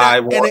up.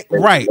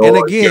 And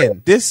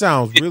again, this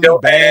sounds really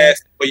bad.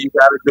 What you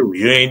gotta do?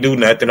 You ain't do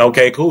nothing.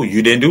 Okay, cool.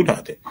 You didn't do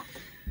nothing.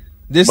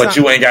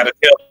 You ain't gotta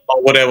tell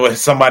whatever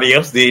somebody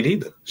else did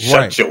either.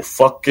 Shut your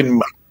fucking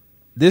mouth.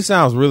 This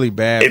sounds really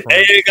bad. If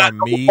they ain't got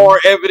no more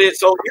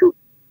evidence on you,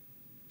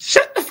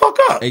 shut the fuck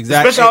up.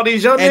 Exactly. Especially all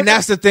these young niggas. And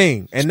that's the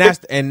thing. And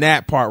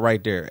that part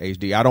right there,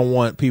 HD. I don't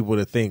want people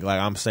to think like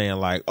I'm saying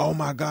like, oh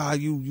my God,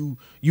 you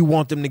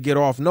want them to get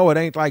off. No, it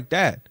ain't like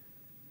that.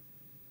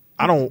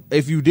 I don't.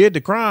 If you did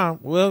the crime,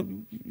 well,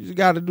 you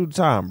got to do the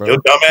time, bro. Your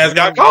dumb ass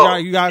got caught.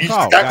 You got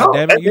caught. God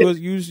damn it,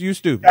 you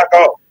stupid.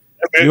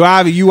 You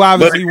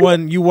obviously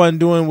wasn't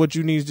doing what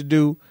you needs to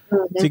do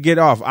to get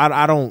off.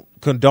 I don't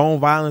condone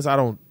violence. I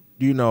don't,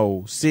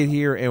 sit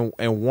here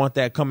and want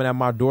that coming at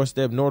my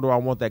doorstep, nor do I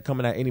want that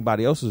coming at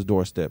anybody else's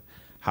doorstep.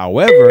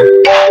 However,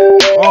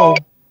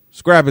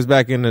 Scrap is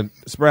back in the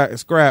Scrap.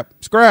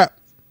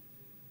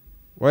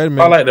 Wait a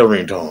minute. I like the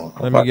ringtone.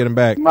 Let me get him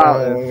back.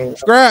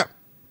 Scrap.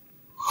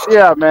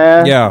 Yeah,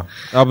 man. Yeah,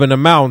 up in the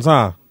mountains,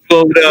 huh?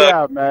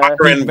 Yeah, man. Head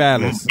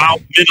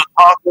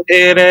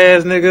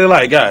ass nigga,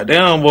 like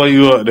goddamn boy,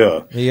 you up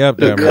there? He up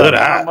there, man.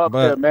 I'm up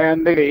there,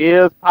 man. Nigga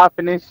ears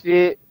popping and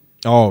shit.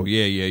 Oh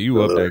yeah, you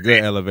up there?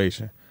 Good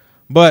elevation.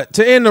 But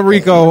to end the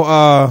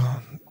Rico,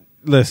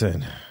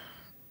 listen,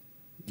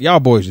 y'all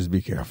boys just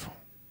be careful.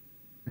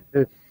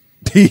 This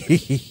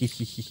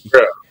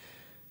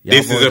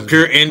is a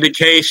pure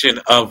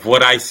indication of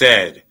what I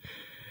said.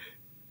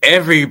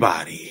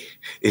 Everybody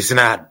is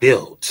not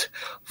built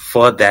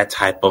for that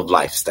type of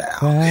lifestyle.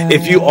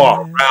 If you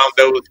are around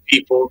those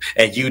people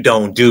and you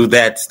don't do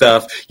that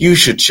stuff, you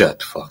should shut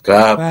the fuck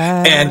up.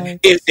 And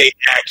if they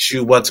ask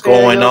you what's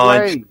going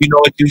on, you know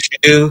what you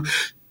should do?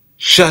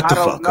 Shut the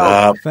fuck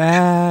up.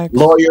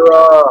 Lawyer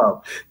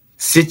up.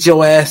 Sit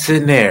your ass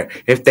in there.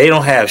 If they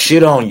don't have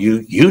shit on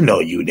you, you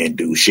know you didn't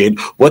do shit.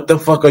 What the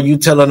fuck are you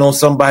telling on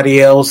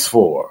somebody else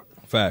for?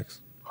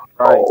 Facts.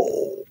 Right.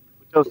 With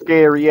your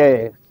scary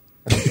ass.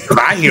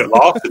 I hear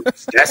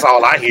lawsuits. That's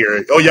all I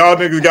hear. Oh, y'all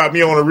niggas got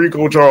me on a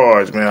RICO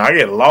charge, man. I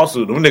get a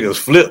lawsuit. Them niggas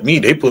flipped me.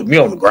 They put me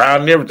on the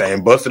ground and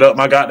everything. Busted up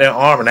my goddamn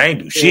arm and I ain't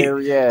do shit. I've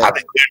been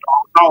clearing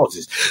all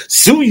causes.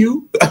 Sue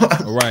you.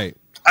 Right.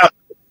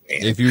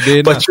 If you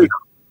did nothing.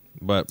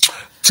 But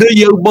to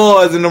your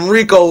boys and them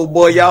RICO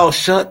boy, y'all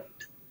shut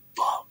the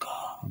fuck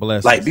up.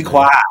 Bless like, be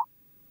quiet.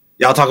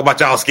 Y'all talk about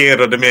y'all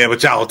scared of the man,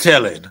 but y'all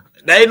telling.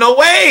 There ain't no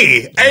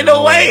way. Ain't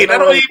no way. That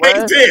don't even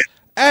make sense.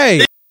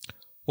 Hey.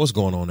 What's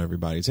going on,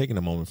 everybody? Taking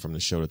a moment from the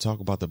show to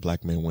talk about the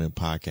Black Men Win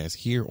podcast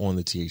here on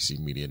the THC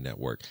Media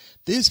Network.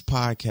 This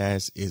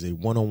podcast is a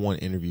one-on-one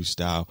interview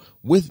style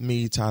with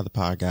me, Ty the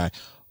Pod Guy,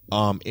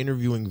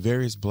 interviewing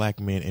various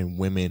black men and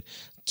women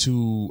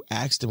to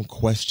ask them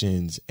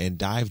questions and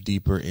dive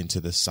deeper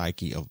into the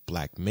psyche of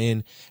black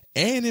men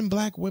and in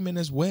black women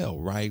as well,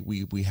 right?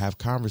 We have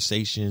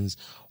conversations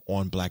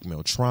on black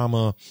male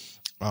trauma,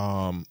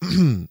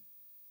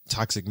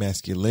 toxic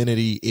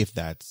masculinity, if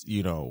that's,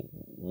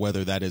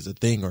 whether that is a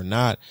thing or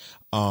not,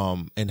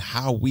 and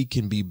how we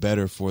can be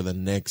better for the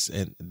next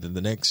and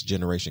the next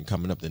generation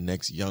coming up, the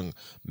next young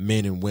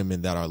men and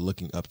women that are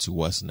looking up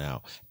to us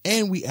now.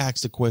 And we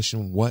ask the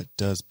question, what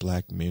does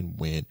Black Men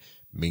Win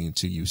mean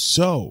to you?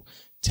 So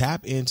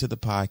tap into the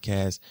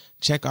podcast,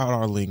 check out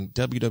our link,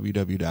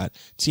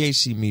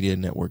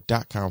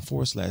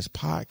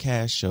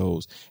 www.thcmedianetwork.com/podcast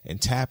shows,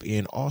 and tap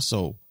in.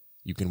 Also,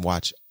 you can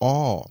watch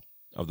all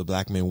of the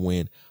Black Men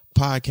Win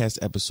podcast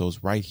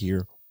episodes right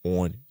here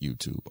on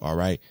YouTube. All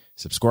right.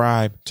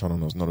 Subscribe, turn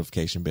on those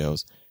notification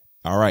bells.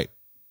 All right.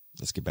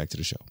 Let's get back to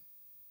the show.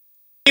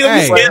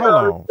 Hey, hold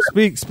on.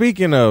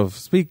 Speaking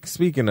of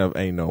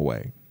ain't no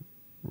way.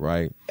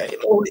 Right?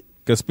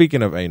 Because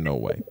speaking of ain't no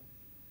way.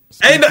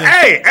 Ain't no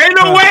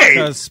way.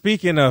 Because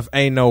speaking of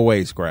ain't no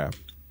way, Scrap.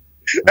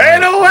 Right?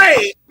 Ain't no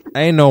way.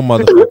 Ain't no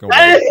motherfucking way.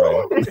 Right?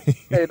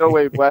 Ain't no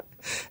way, boy.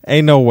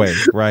 Ain't no way,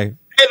 right?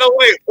 Ain't no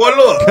way. Well,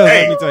 look.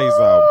 Let me tell you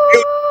something.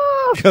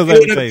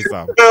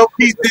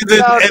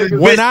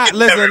 When I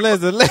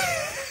listen.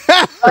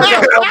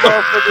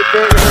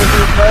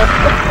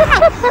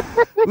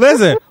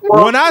 Listen,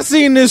 when I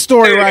seen this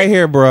story right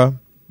here, bro,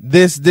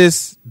 this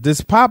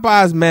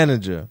Popeyes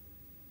manager.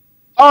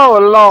 Oh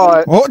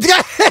Lord. When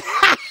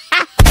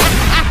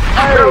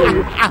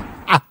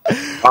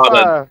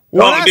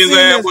I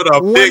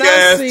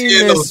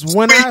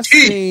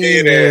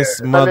seen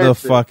this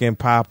motherfucking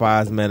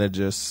Popeyes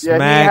manager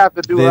smack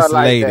this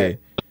lady. That.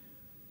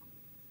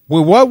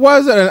 Well, what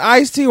was it? An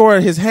iced tea or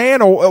his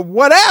hand or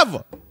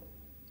whatever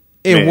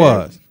it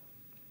was.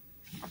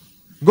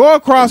 Go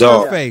across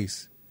her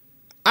face.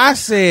 I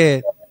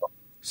said,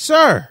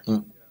 "Sir,"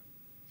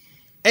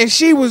 and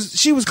she was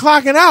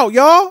clocking out,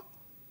 y'all.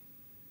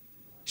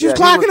 She was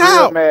clocking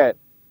out. Mad.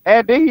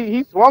 And then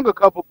he swung a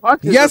couple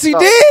punches. Yes, he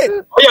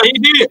did. Oh, yeah, he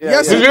did.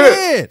 Yes, he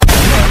did.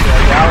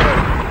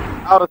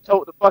 I would have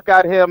choked the fuck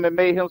out of him and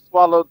made him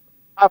swallow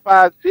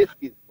Popeye's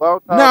biscuits.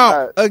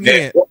 Now,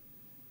 again,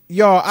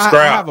 y'all, I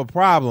have a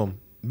problem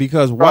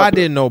because why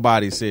didn't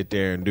nobody sit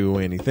there and do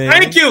anything?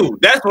 Thank you.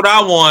 That's what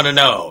I want to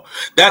know.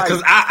 That's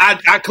because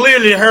I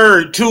clearly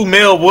heard two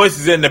male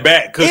voices in the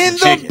back cooking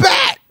chicken. In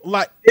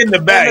the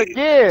back. And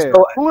again,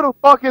 so, who the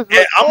fuck is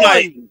recording? I'm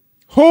like,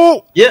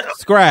 who? Yeah.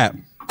 Scrap.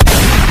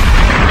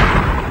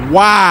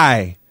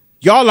 Why?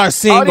 Y'all are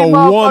seeing a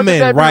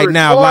woman right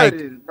now, like,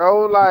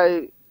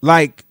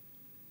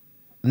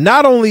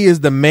 not only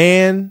is the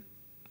man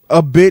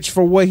a bitch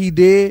for what he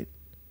did,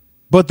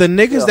 but the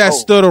niggas that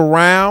stood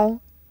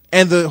around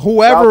and the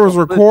whoever was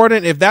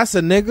recording, if that's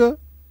a nigga,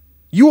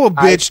 you a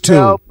bitch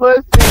too.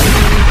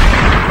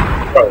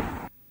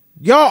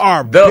 Y'all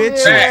are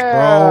bitches,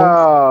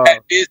 bro.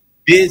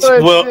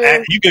 Well,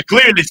 you can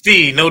clearly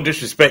see, no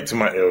disrespect to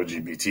my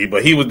LGBT,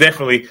 but he was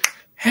definitely.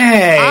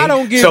 Hey, I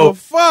don't give a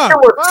fuck. There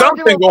was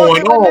something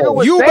going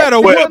on. You better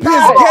whoop his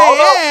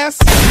gay ass.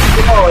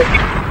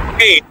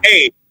 Hey,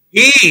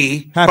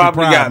 he Happy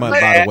probably Pride got Month,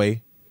 mad by the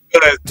way,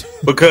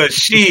 because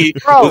she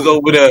was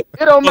over there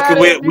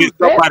fucking with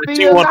somebody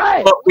she wanted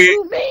to fuck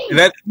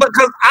with.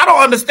 Because I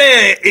don't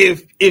understand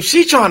if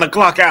she trying to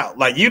clock out,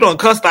 like you done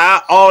cussed her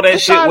out, all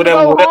that shit,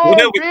 whatever.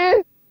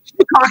 She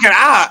clocking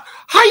out.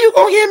 How you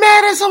gonna get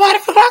mad at somebody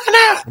for clocking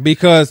out?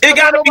 Because it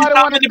gotta be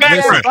something in the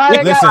background.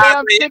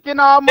 I'm chicken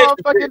all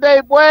motherfucking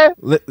day, boy.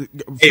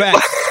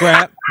 Facts,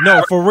 Scrap.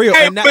 No, for real.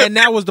 And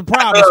that was the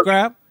problem,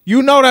 Scrap.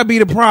 You know that be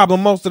the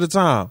problem most of the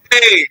time.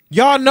 Hey,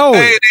 y'all know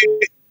it.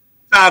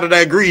 Out of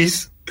that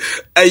grease.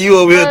 Hey, you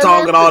over here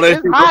talking all that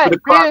shit.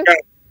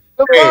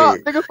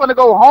 Niggas finna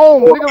go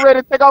home. Nigga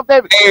ready to take off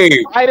that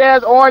white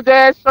ass, orange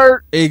ass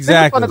shirt.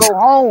 Exactly. Niggas finna go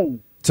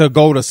home. To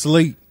go to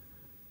sleep.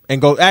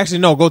 and go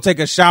take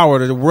a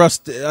shower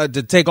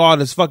to take all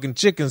this fucking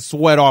chicken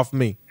sweat off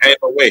me. Hey,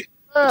 no way.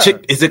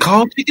 Is it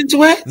called chicken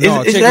sweat?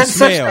 No, chicken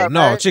smell.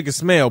 No, chicken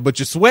smell. But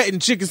you're sweating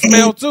chicken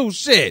smell too.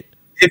 Shit.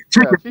 It's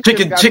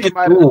chicken.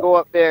 Go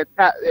up there.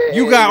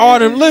 You got all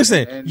them.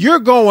 Listen, you're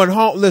going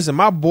home. Listen,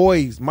 my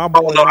boy, mom.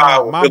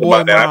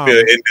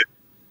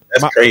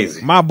 That's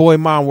crazy. My boy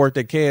mom worked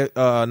at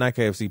not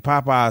KFC,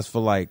 Popeyes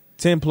for like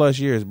 10 plus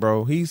years,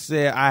 bro. He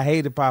said I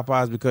hated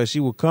Popeyes because she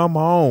would come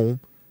home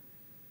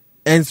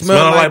and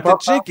smell like the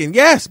chicken.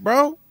 Yes,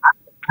 bro.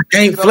 I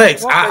can't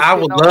flex. I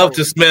would love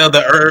to smell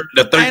the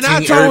 13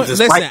 herbs.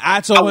 Listen,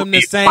 I told him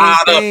the same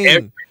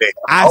thing.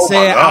 I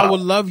said I would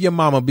love your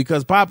mama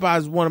because Popeyes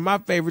is one of my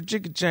favorite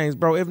chicken chains,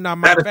 bro. If not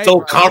my favorite. That is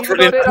so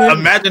comforting.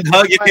 Imagine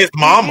hugging his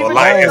mama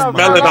and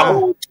smelling the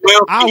whole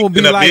 12. I will be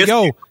like,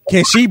 yo,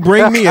 can she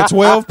bring me a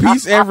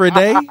 12-piece every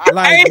day?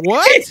 Like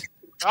what?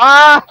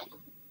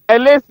 Hey,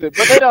 listen,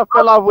 but they done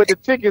fell off with the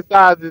chicken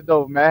sizes,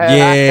 though, man.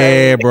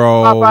 Yeah,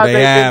 bro,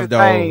 they have,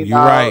 though. You're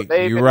right.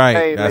 You're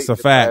right. That's a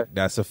fact.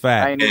 That's a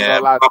fact. Yeah,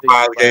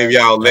 Popeyes gave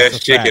y'all less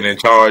chicken and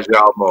charged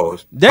y'all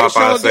most.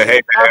 Popeyes said,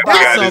 hey, man,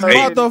 that's a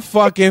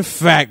motherfucking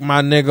fact,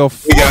 my nigga.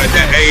 We got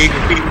that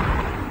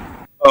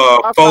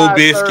 8 4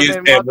 biscuits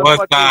and one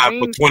side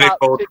for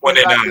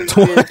 $24.29.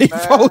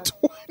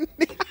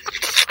 $24.29.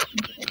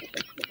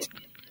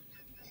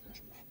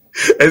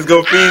 It's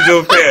gonna feed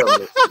your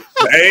family.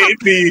 Hey,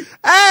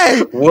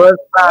 one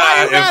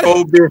side and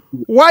 4 biscuits.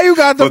 Why you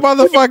got the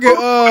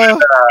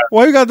motherfucking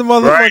Why you got the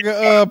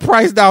motherfucking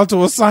price down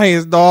to a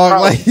science, dog?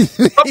 Bro, like I'm just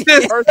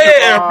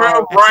saying,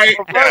 bro. Right,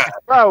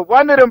 bro.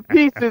 One of them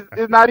pieces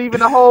is not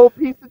even a whole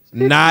piece of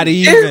chicken. Not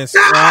even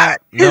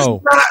scrap.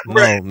 No,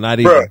 not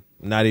even. Bro.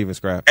 Not even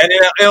scrap. And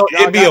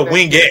it'd be a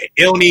wingette.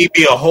 It don't need to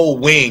be a whole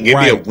wing. It'd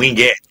be a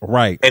wingette.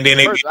 Right. And then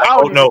it'd be like,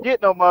 I don't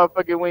get no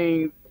motherfucking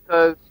wings.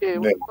 Shit,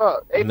 what the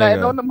fuck? Ain't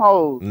nothing on them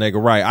hoes. Nigga,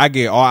 right. I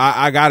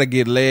gotta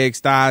get legs,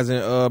 thighs,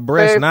 and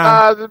breasts now.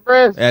 Thighs and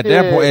breasts. At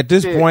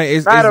this point,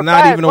 it's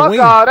not even a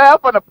wing. All that, I'm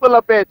gonna pull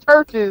up at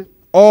churches.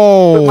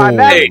 Oh, with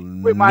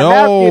my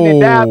napkin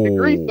and down the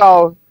grease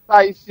off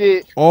type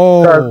shit.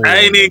 Oh, I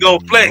ain't even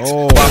gonna flex.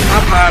 Oh. While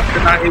Popeyes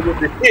been out here with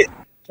the shit.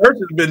 Church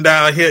has been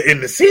down here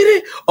in the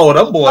city. Oh,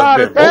 them boys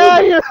been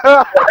hey,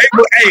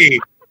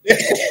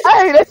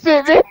 that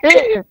shit been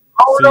hitting.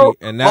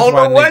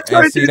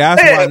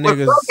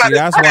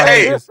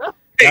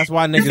 That's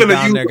why niggas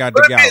down there got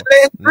the gout.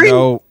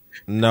 No.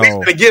 We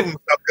gonna give them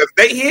stuff because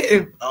they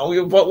hitting. What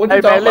you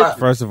talking about?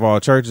 First of all,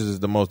 churches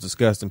is the most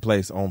disgusting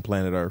place on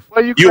planet Earth.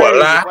 Well, you a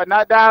lie.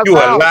 Not down you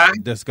south. a lie.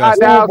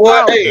 Disgusting. Not down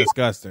south.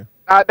 Disgusting.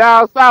 Not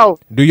down south.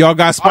 Do y'all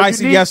got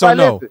spicy? Yes or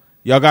no?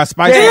 Y'all got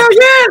spicy? Hell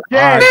yeah.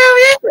 Yes.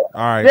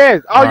 All right.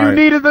 Yes. All you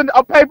need is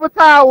a paper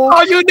towel.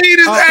 All you need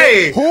is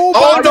who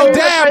about to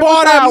dab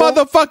all that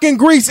motherfucking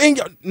grease in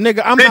your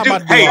nigga? I'm not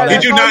about to do all that.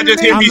 Did you not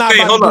just hear me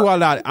say? Hold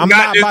on. I'm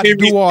not about to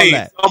do all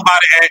that.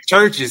 Somebody at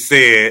churches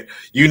said,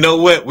 "You know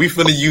what? We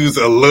finna use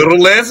a little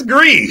less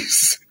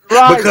grease."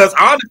 Right. Because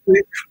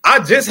honestly, I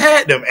just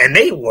had them and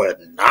they were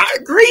not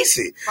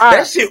greasy. Right.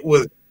 That shit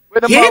was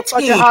with the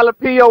motherfucking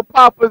jalapeno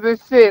poppers and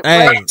shit.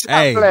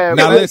 Hey.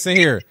 Now listen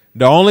here.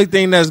 The only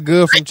thing that's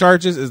good from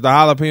churches is the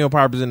jalapeno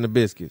poppers and the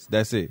biscuits.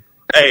 That's it.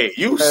 Hey,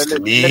 you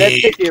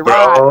sneak,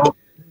 bro.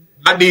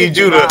 I need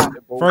you to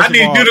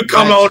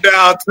come on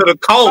down to the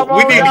coast.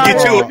 We need to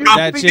get you a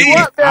that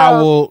chicken. I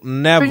will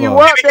never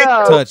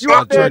touch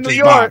a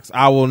church's box.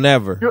 I will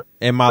never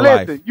in my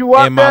life. You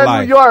up there in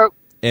New York?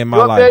 In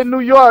my life, in New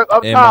York,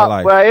 up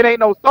top, well, it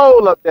ain't no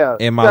soul up there.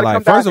 In my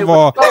life, first of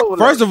all,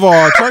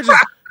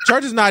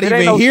 churches not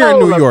even here in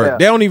New York.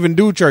 They don't even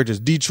do churches.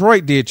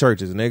 Detroit did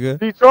churches, nigga.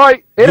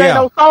 Detroit, it ain't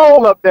no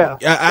soul up there.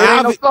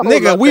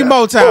 Nigga, we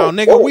Motown,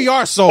 nigga. We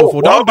are soulful.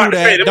 Don't do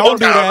that. Don't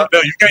do that.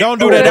 Don't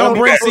do that. Don't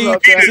bring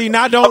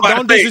now.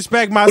 Don't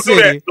disrespect my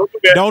city.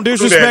 Don't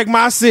disrespect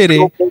my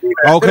city.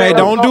 Okay,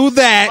 don't do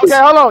that. Okay,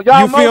 hold on.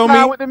 Y'all you feel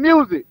me? With the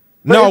music.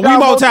 No, we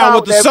Motown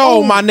with the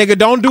soul, my nigga.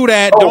 Don't do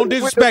that. Don't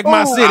disrespect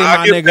my city,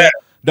 my nigga.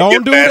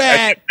 Don't do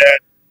that.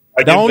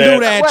 Don't do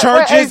that.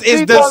 Churches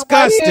is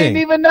disgusting. You ain't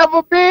even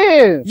never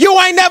been. You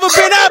ain't never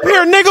been up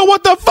here, nigga.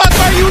 What the fuck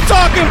are you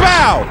talking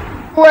about?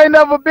 You ain't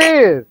never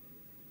been.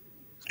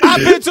 I've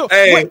been to.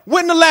 Hey.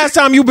 When the last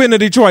time you been to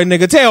Detroit,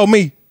 nigga? Tell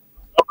me.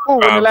 When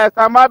the last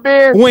time I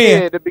been?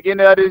 When? Yeah, the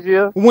beginning of this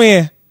year.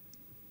 When?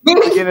 The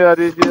beginning of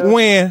this year.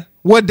 When?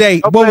 What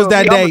date? What was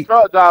that date? I'm a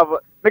truck driver.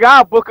 Nigga,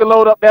 I'll book a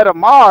load up there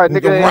tomorrow,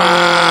 nigga.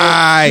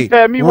 Right.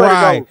 Tell me where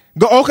to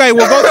go. Okay,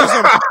 well,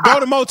 go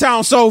to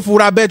Motown Soul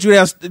Food. I bet you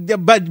they'll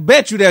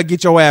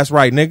get your ass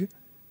right, nigga.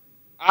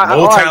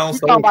 Motown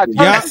Soul Food.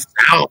 Yeah.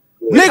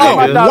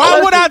 Nigga, why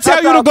would I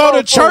tell you to go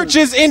to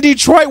churches in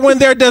Detroit when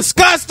they're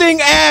disgusting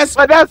ass?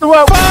 But that's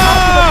what we're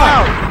talking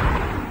about.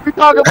 We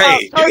talking about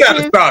churches. You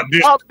gotta stop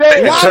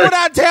this. Why would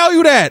I tell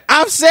you that?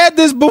 I've said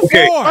this before.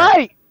 Okay.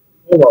 Right.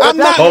 I'm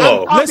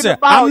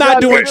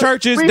not doing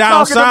churches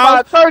down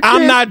south.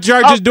 I'm not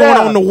churches doing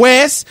on the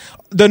west,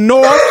 the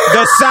north,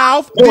 the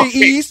south, the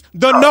east,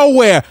 the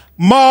nowhere.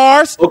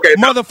 Mars,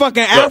 motherfucking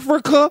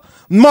Africa,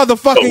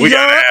 motherfucking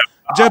Europe.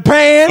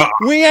 Japan,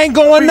 we ain't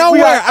going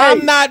nowhere.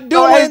 I'm not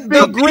doing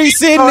the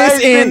greasiness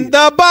in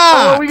the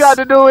box. What we got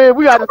to do is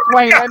we got to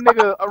swing that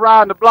nigga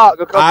around the block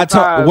a couple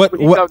times.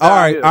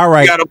 All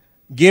right.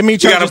 Give me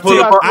churches.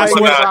 I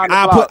swear,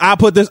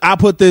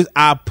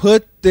 I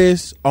put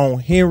this on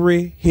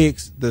Henry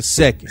Hicks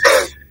II.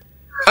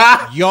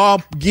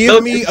 Y'all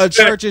give me a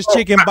Church's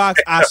chicken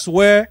box. I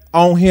swear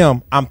on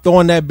him, I'm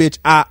throwing that bitch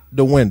out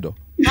the window.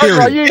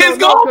 It's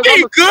gonna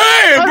be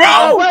good,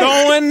 bro.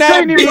 Throwing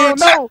that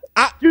bitch.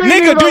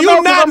 Nigga, do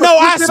you not know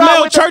I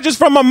smell Church's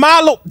from a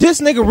mile?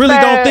 This nigga really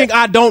don't think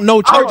I don't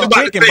know Church's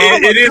chicken, bro.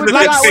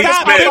 Like,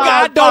 stop thinking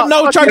I don't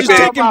know Church's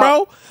chicken,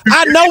 bro.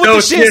 I know what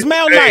the shit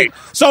smell like.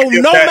 So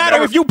no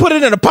matter if you put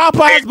it in a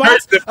Popeyes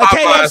box, a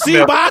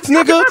KFC box,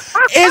 nigga,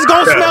 it's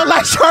gonna smell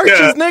like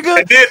Church's,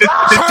 nigga.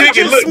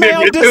 Church's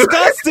smell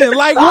disgusting.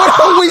 Like, what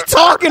are we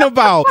talking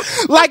about?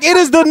 Like, it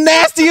is the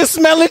nastiest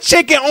smelling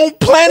chicken on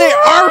planet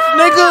Earth,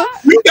 nigga.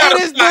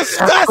 It is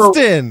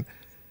disgusting.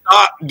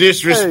 Stop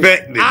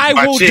disrespecting.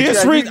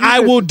 I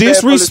will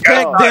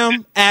disrespect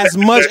them as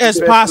much as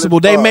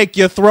possible. They make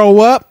you throw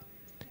up.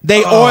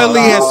 They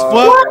oily as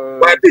fuck,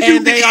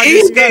 and they are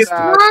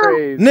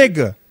disgusting,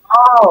 nigga.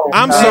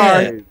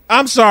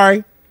 I'm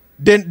sorry.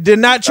 Did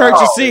not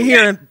Churches sit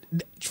here and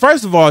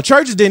first of all,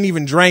 Churches didn't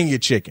even drain your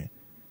chicken.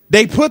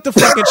 They put the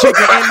fucking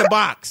chicken in the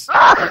box.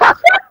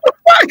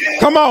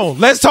 Come on,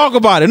 let's talk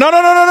about it. No.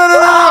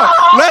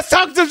 Let's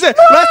talk some shit.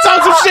 Let's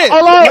talk some shit.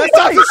 Let's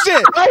talk some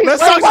shit.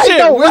 Let's talk some shit.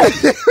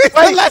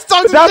 Let's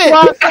talk some shit.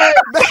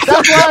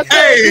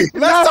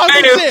 Let's talk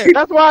some shit.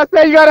 That's why I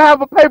say you gotta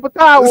have a paper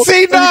towel.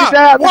 See,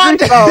 nah, why?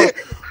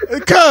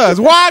 Cuz,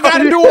 why I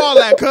gotta do all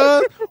that,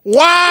 cuz?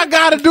 Why I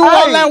gotta do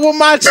all that with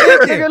my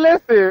chicken? Nigga,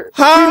 listen.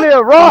 Huh? We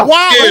live rough.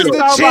 Why is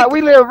the chicken?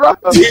 We live rough.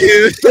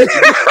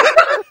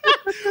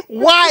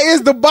 Why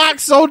is the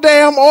box so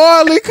damn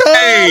oily, cuz?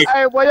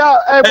 Hey, boy,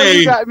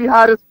 you got me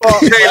hot as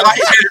fuck. It ain't like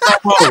that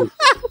no more.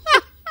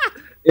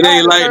 It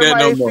ain't like that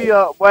no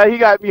more. Boy, he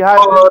got me hot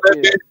as fuck.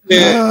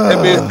 That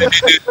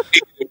bitch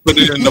put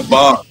it in the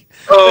box.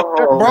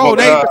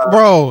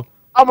 Bro.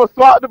 I'm gonna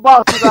swap the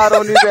boxes out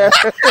on his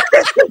ass.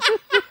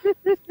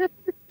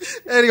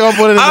 And he gonna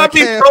put it in the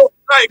can.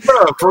 Like,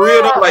 bro, for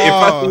real, like, if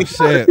I see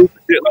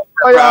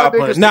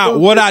shit. Now,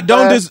 what I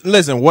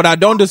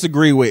don't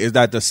disagree with is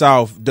that the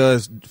South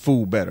does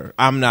food better.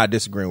 I'm not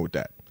disagreeing with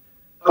that.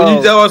 You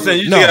know what I'm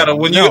saying? You gotta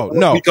when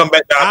you come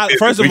back down.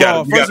 First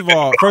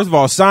of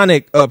all,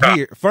 Sonic up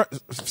here,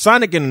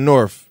 Sonic in the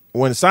North.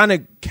 When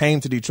Sonic came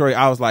to Detroit,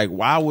 I was like,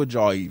 why would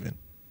y'all even?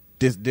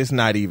 This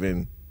not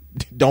even.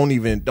 Don't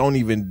even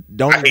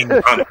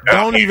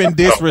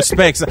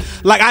disrespect.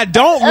 Like, I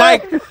don't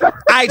like.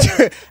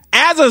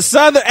 As a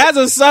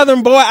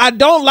Southern boy, I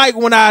don't like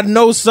when I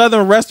know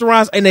Southern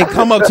restaurants and they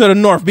come up to the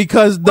North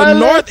because the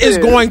North is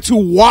going to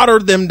water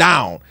them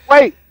down.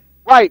 Right,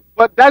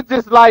 but that's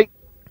just like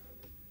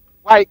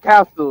White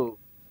Castle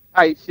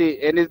type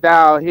shit, and it's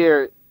down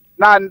here.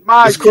 Not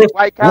my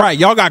White Castle. Right,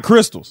 y'all got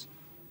Crystals.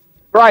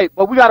 Right,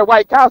 but we got a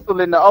White Castle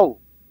in the O.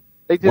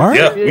 They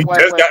just we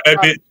just got that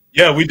bitch.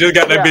 Yeah, we just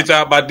got that bitch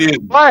out by Disney.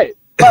 Right.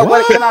 But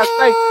what can I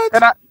say?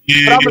 But I'm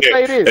going to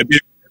say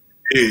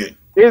this.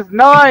 It's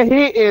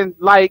non-hitting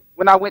like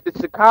when I went to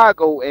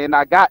Chicago and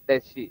I got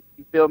that shit.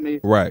 You feel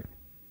me? Right.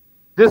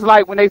 Just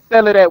like when they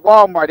sell it at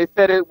Walmart. They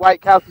sell it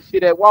White Castle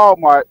shit at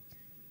Walmart.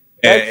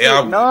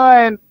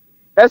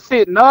 That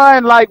shit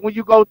none like when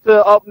you go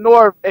to up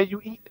north and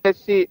you eat that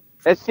shit.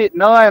 That shit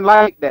none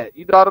like that.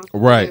 You know what I'm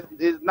saying? Right.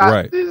 It's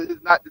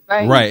not the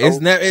same. Right. So it's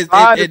never.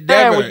 It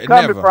never. Where you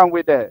coming from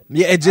with that?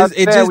 Yeah. It just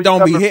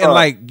don't be hitting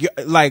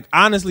like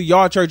honestly,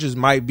 y'all churches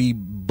might be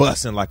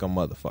busting like a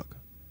motherfucker.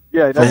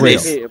 Yeah, that's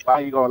it.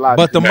 I ain't gonna lie.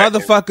 But the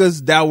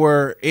motherfuckers that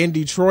were in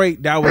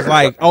Detroit, that was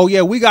like, oh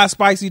yeah, we got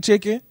spicy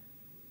chicken.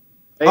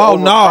 Oh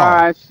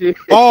no.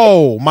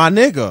 Oh my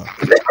nigga.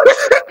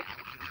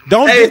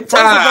 Don't. First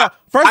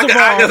of all,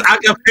 I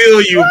can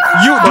feel you.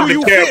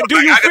 Do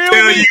you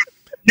feel me?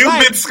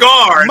 You've been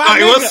scarred.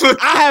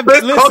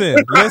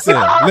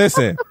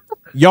 Listen.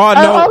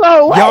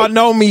 Y'all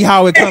know me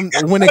how it comes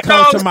when it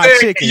comes to my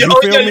chicken. You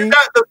feel me?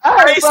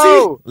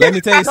 Let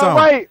me tell you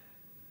something.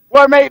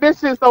 What made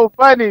this shit so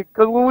funny?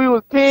 Because when we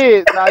was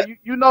kids, now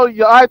you know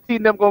your auntie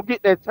and them gonna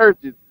get that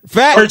Churches.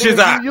 Churches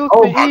out.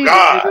 Oh my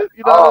god! It,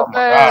 you know what I'm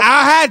saying?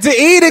 I had to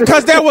eat it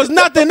because there was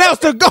nothing else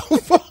to go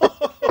for.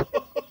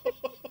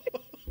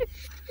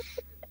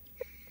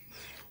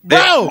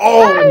 Bro,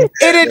 and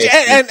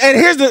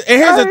here's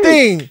the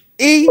thing.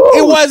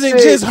 It wasn't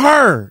just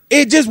her.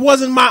 It just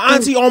wasn't my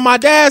auntie on my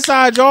dad's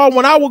side, y'all.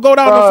 When I would go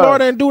down to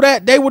Florida and do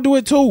that, they would do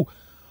it too.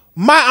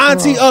 My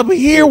auntie up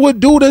here would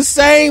do the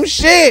same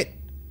shit.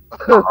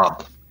 She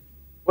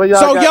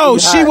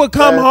would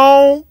come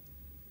home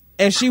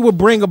and she would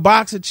bring a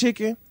box of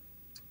chicken.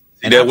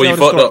 And that's when you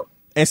fucked up.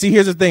 And see,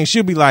 here's the thing.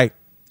 She'll be like,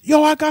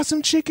 yo, I got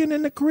some chicken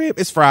in the crib.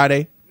 It's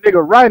Friday.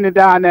 Nigga running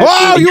down that.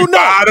 Oh, you know,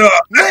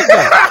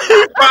 nigga,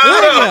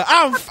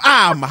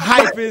 I'm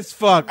hype as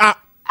fuck. I'm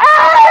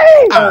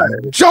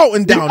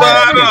jolting down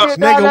that bitch,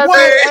 nigga.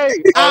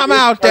 What? I'm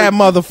out that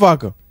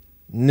motherfucker,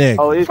 nigga.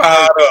 Oh, it's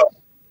fired up.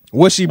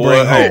 What she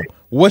bring home?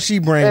 What she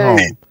bring home?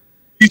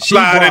 He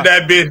slided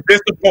that bitch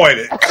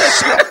disappointed.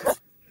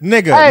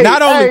 Nigga,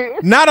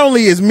 not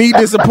only is me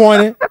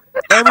disappointed,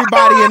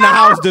 everybody in the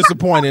house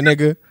disappointed,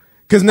 nigga.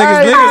 Cause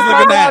niggas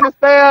looking at.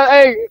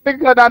 Niggas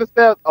couldn't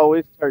understand. Oh,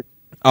 it's church.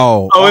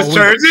 Oh, it's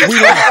church.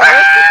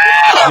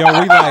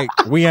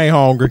 We ain't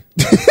hungry.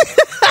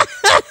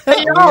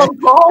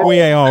 We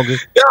ain't hungry.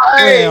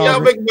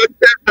 Y'all make my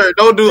chest hurt.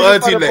 Don't do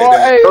auntie like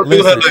that. Don't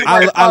do her like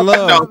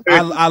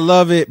that. I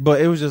love it,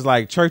 but it was just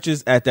like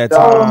churches at that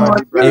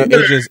time.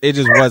 It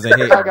just wasn't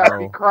hitting, I gotta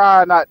be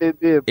crying out this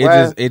bitch,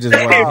 it just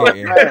wasn't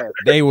hitting.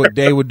 They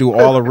would do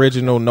all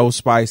original, no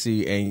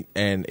spicy,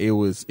 and it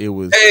was.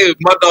 Hey,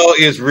 my dog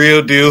is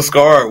real deal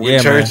scarred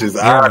with churches. He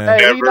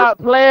not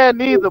playing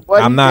neither,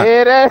 but I'm not.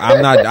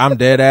 I'm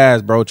dead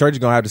ass, bro. Church is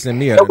gonna have to send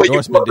me an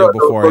endorsement deal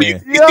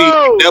beforehand.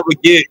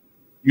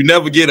 You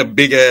never get a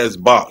big ass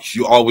box.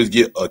 You always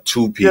get a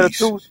 2-piece.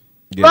 You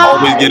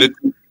always get a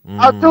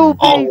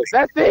 2-piece.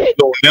 That's it.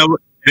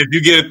 If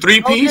you get a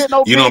 3-piece,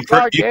 you don't you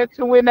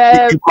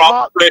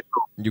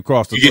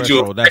cross the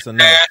threshold. That's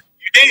enough.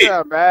 You did.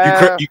 Yeah,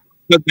 man. You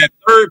that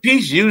third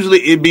piece.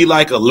 Usually it'd be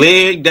like a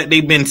leg that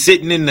they've been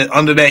sitting in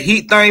under that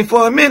heat thing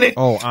for a minute.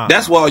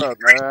 That's why you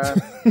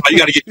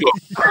got to get you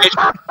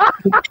a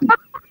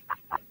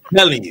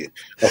telling you,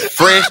 a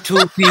fresh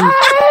 2-piece,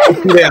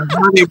 that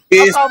honey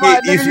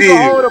biscuit.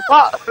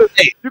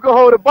 You can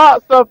hold a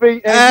box up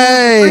and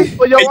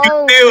for your and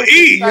you still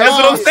eat. That's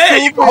what I'm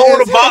saying. You can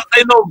hold a box,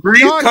 ain't no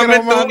grease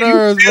coming through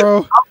nerves,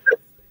 bro.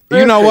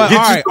 You know what?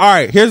 All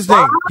right. Here's the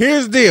thing.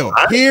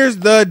 Here's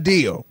the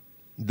deal.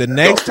 The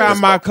next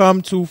time I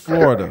come to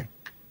Florida,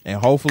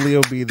 and hopefully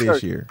it'll be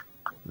this year.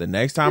 The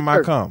next time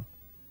I come,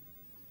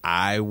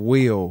 I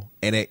will,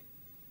 and it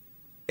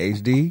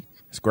HD.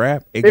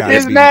 Scrap. It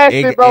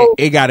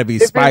gotta be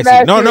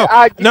spicy. No.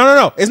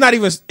 It's not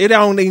even. It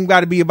don't even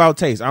got to be about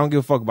taste. I don't give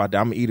a fuck about that.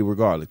 I'm gonna eat it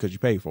regardless because you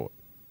paid for it.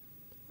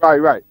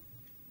 Right.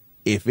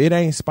 If it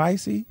ain't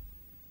spicy,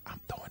 I'm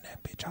throwing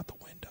that bitch out the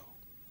window.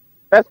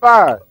 That's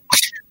fine.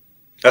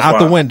 Out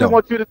the window.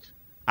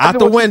 Out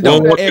the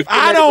window. If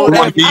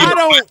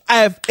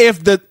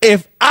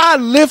I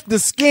lift the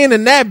skin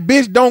and that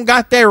bitch don't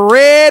got that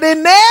red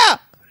in there.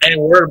 I ain't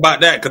worried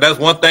about that because that's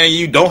one thing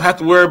you don't have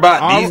to worry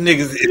about. These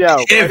niggas is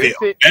heavy.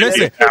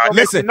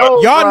 Listen.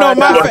 Y'all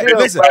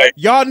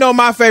know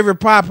my favorite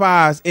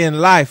Popeyes in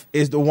life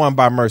is the one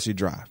by Mercy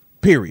Drive.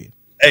 Period.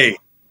 Hey,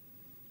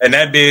 and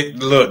that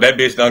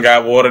bitch done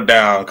got watered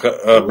down,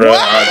 bro.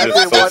 I'm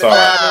just so sorry.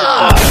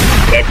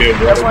 That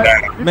bitch watered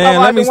down. Man,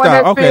 let me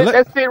stop. Okay,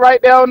 let's sit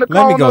right there on the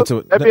corner. Let me go to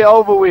it. That be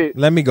over with.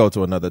 Let me go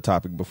to another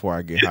topic before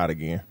I get hot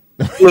again.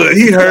 Look,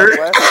 he hurt.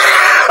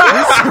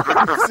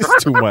 This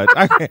is too much.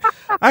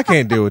 I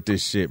can't deal with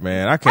this shit,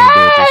 man. I can't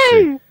deal with this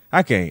shit.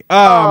 I can't.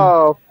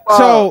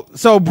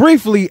 So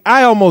briefly,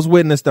 I almost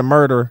witnessed a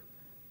murder.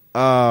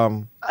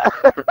 Yeah,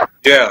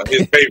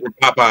 his favorite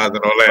Popeyes in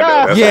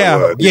Orlando.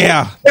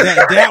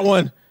 That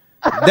one.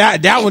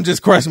 That one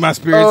just crushed my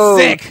spirit.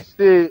 Sick.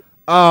 Shit.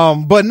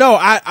 But no,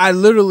 I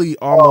literally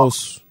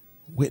almost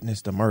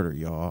witnessed a murder,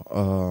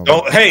 y'all.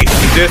 You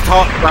just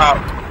talked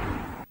about.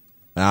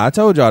 Now, I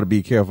told y'all to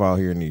be careful out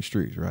here in these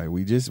streets, right?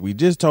 We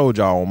just told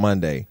y'all on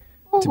Monday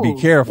to be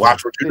careful.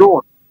 Watch what you're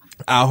doing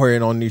out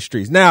here on these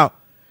streets. Now,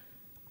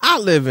 I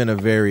live in a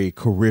very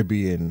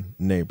Caribbean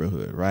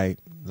neighborhood, right?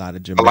 A lot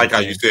of Jamaicans. I like how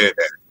you said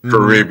that.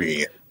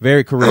 Caribbean.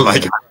 Very Caribbean. I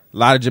like it. A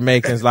lot of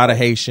Jamaicans, a lot of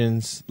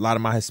Haitians, a lot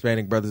of my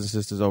Hispanic brothers and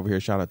sisters over here.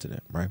 Shout out to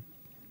them, right?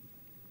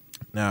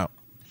 Now,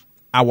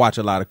 I watch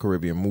a lot of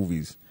Caribbean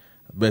movies,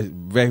 but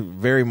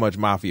very much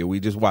mafia. We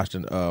just watched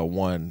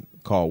one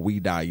called We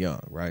Die Young,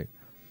 right?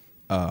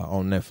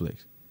 On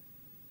Netflix.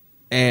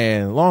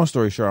 And long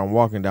story short, I'm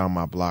walking down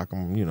my block.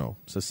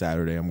 It's a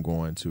Saturday. I'm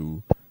going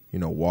to,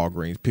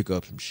 Walgreens, pick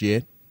up some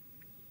shit.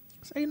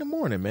 It's 8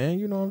 a.m, man.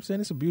 You know what I'm saying?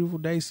 It's a beautiful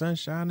day, sun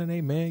shining.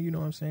 Hey, man, you know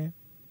what I'm saying?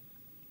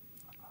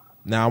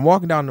 Now, I'm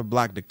walking down the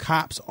block. The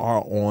cops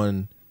are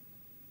on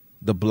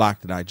the block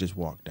that I just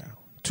walked down.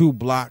 2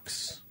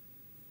 blocks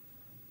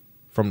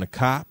from the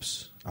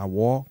cops, I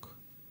walk.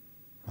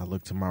 I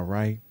look to my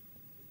right.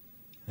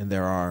 And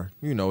there are,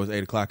 it's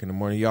 8 o'clock in the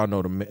morning. Y'all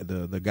know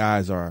the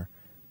guys are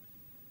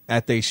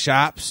at their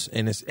shops,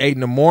 and it's 8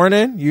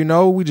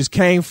 a.m. We just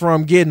came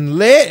from getting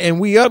lit, and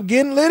we up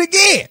getting lit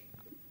again.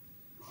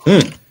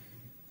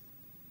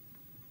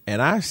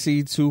 And I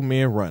see 2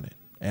 men running,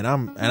 and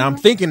I'm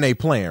thinking they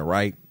playing,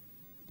 right?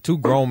 2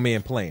 grown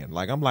men playing.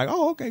 Like I'm like,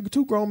 oh, okay,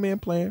 2 grown men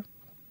playing,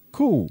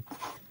 cool.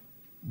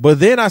 But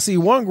then I see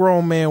one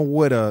grown man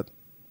with a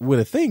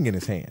thing in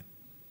his hand.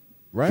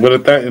 Right. But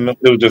it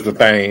was just a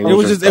thing. It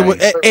was just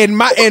in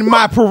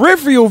my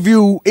peripheral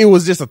view, it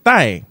was just a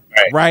thing,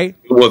 right?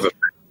 It was a thing.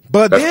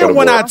 But then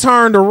when I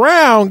turned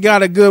around,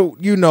 got a good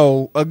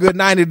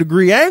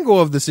 90-degree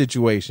angle of the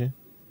situation.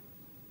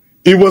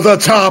 It was a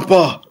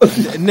chopper,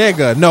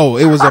 nigga. No,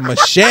 it was a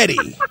machete.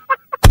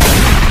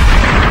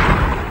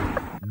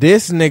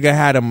 This nigga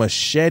had a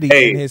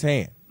machete in his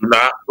hand. Do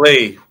not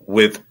play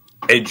with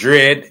a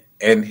dread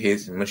and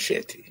his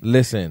machete.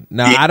 Listen,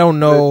 now I don't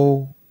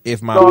know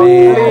if my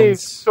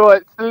man's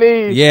short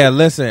sleeve. Yeah,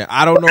 listen,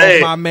 I don't know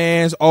if my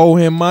man's owe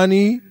him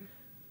money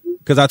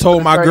because I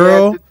told my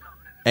girl,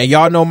 and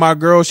y'all know my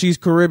girl, she's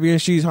Caribbean,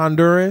 she's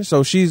Honduran,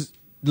 so she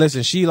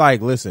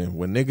like, listen,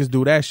 when niggas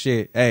do that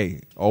shit,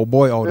 hey, old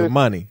boy owe the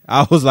money.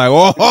 I was like,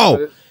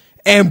 oh,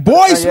 and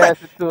boy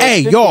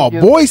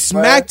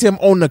smacked him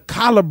on the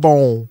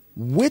collarbone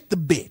with the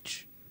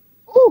bitch.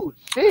 Ooh,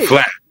 shit.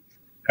 Flat.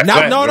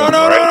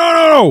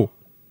 No.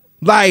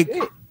 Like,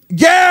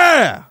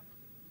 yeah.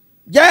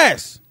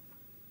 Yes.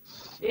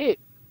 Shit.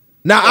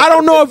 Now, I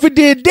don't know if it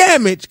did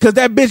damage because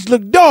that bitch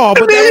looked dull,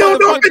 but that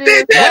motherfucker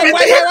did damage.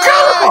 Wait.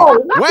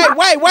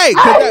 You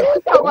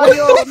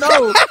don't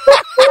know.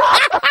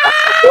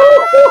 You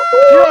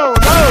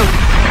don't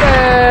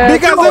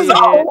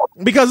know.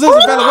 Because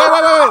listen,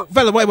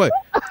 fella, wait.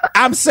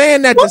 I'm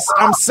saying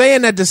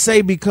that to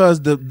say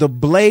because the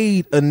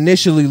blade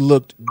initially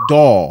looked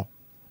dull,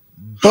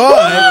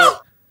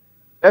 but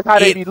that's how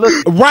they be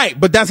looking. Right,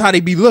 but that's how they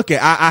be looking.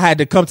 I had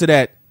to come to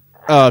that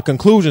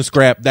conclusion,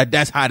 Scrap,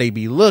 that's how they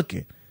be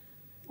looking.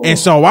 And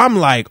so I'm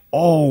like,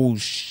 oh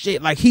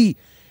shit, like he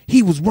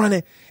was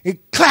running,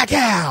 clack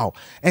how,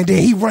 and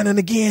then he running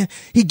again,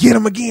 he get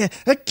him again,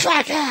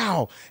 clack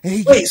how, and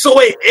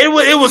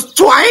it was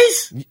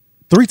twice,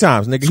 3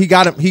 times, nigga. He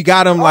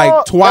got him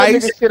like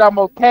twice. That shit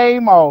almost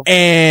came on,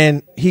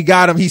 and he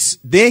got him.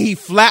 He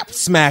flap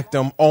smacked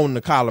him on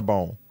the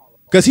collarbone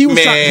because he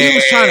was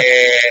trying to.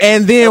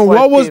 And then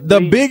what was the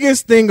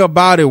biggest thing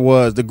about it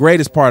was the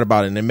greatest part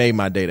about it, and it made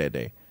my day that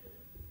day.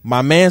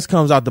 My man's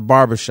comes out the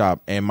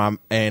barbershop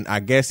and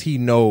I guess he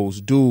knows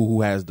dude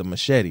who has the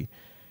machete.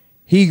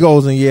 He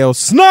goes and yells,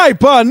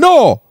 "Sniper,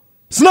 no!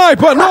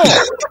 Sniper, no!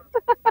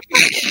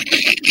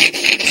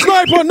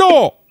 Sniper,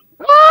 no!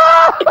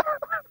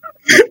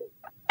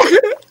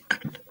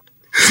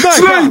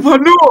 Sniper,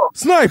 no!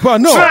 Sniper,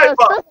 no!"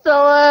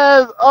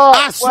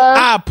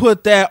 I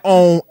put that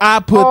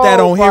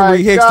on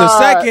Henry Hicks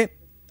II.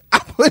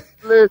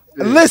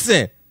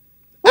 Listen.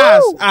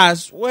 I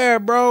swear,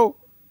 bro.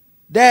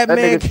 That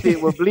man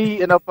shit was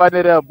bleeding up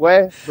under there,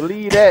 boy.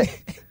 Believe that.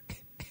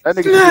 That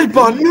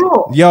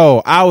nigga.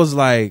 Yo, I was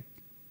like,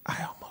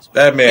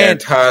 that man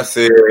Ty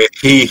said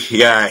he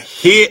got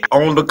hit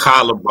on the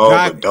collarbone,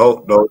 but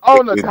don't know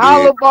on the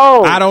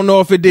collarbone. I don't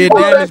know if it did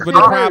damage, but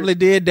it probably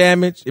did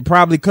damage. It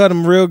probably cut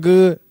him real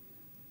good.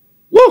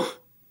 Woo,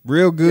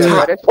 real good.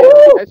 Yeah,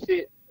 that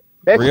shit.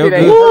 Real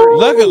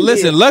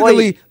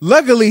good.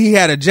 Luckily, he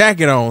had a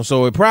jacket on,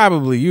 so it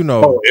probably,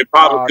 it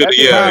probably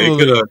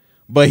could have.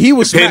 But he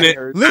was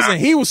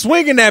he was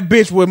swinging that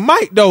bitch with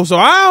Mike though, so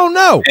I don't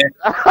know.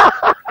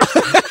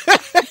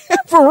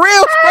 For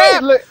real,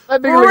 Scrap.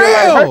 That nigga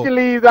like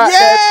Hercules out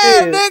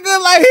nigga,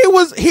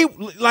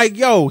 like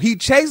he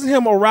chasing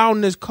him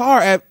around this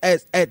car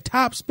at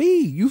top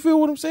speed. You feel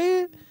what I'm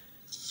saying?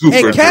 Super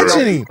and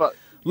catching him.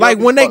 Like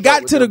when they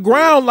got to the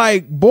ground,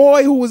 like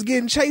boy who was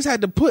getting chased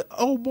had to put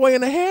old boy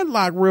in a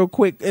headlock real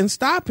quick and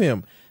stop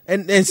him.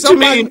 And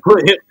somebody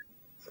put him.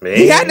 Man,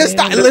 he had to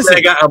stop. Listen,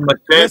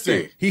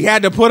 he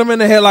had to put him in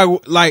the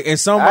headlock,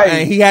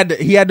 and he had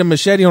the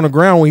machete on the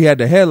ground when he had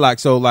the headlock.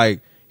 So like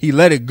he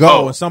let it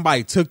go, and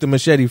somebody took the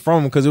machete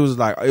from him because it was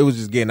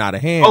just getting out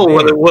of hand. Well,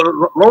 as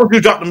long as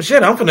you drop the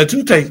machete, I'm finna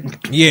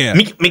two-take. Yeah.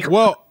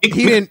 Well, he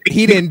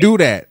didn't do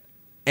that,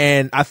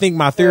 and I think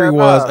my theory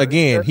was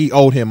again he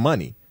owed him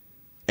money,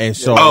 and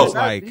so it's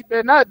like he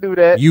better not do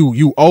that.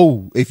 You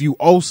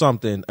owe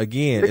something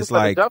again. It's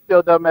like jump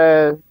your dumb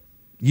ass.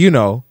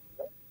 You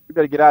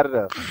better get out of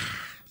there.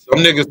 Some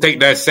niggas take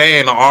that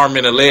saying, the arm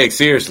and the leg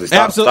seriously.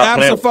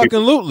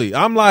 Absolutely.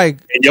 I'm like,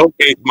 in your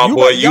case, my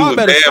boy, you was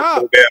damn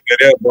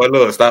there, boy.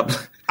 Look, stop.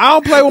 I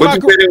don't play with my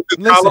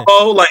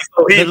collarbone. Like,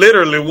 so he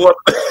literally was.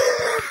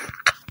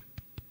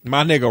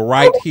 My nigga,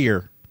 right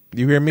here.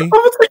 You hear me?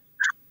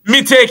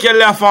 Me take your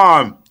left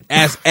arm.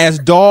 As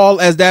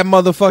dull as that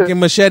motherfucking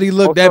machete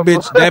looked, that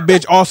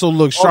bitch also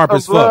looks sharp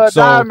as fuck.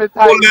 So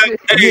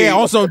yeah,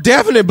 on some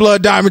definite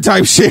blood diamond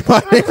type shit.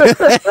 My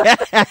nigga.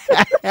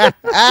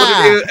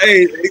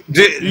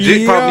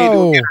 Jit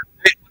probably need to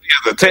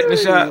get a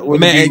tetanus shot.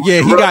 Man,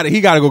 yeah, he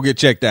got to go get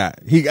checked out.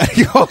 He got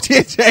to go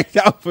get checked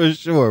out for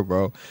sure,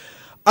 bro.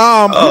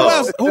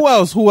 Who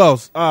else?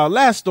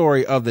 Last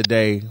story of the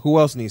day. Who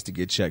else needs to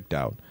get checked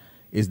out?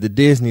 Is the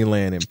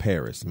Disneyland in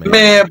Paris, man.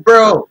 Man,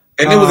 bro.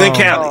 And it was in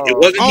Cali. It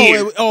wasn't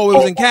here. It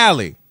was in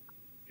Cali.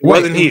 It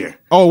wasn't here.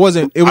 Oh, it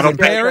wasn't. It was in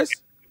Paris?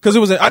 Because it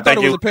was. I thought it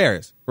was in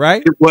Paris,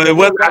 right? Well, it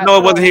was. I know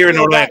it wasn't here in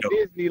Orlando.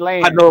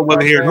 I know it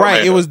wasn't here in Orlando.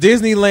 Right. It was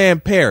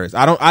Disneyland Paris.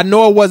 I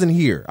know it wasn't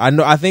here.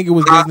 I think it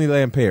was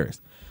Disneyland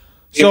Paris.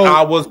 So if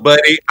I was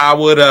Buddy, I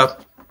would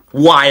have.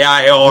 Why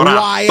I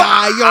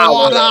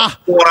oughta.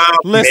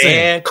 Listen,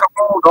 man, come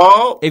on,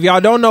 dog. If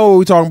y'all don't know what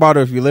we're talking about,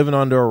 or if you're living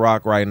under a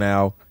rock right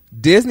now,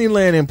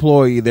 Disneyland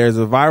employee, there's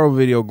a viral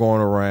video going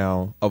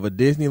around of a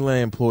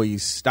Disneyland employee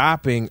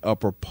stopping a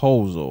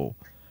proposal.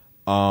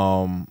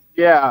 And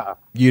it's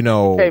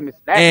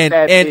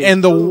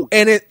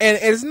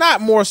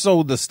not more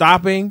so the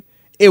stopping,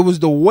 it was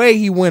the way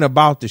he went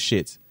about the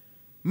shits.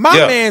 My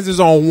man's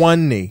is on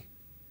one knee.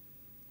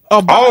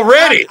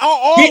 Already.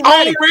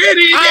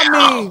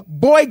 I mean,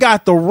 boy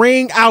got the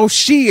ring out.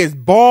 She is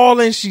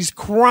bawling. She's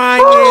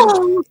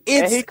crying.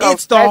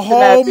 It's the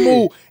whole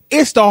mood.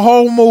 It's the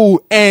whole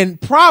mood.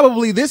 And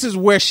probably this is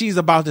where she's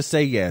about to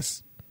say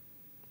yes.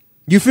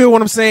 You feel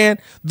what I'm saying?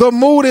 The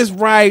mood is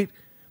right.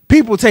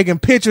 People taking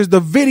pictures.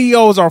 The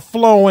videos are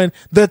flowing.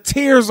 The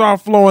tears are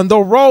flowing. The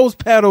rose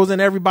petals in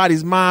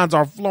everybody's minds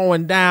are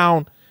flowing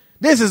down.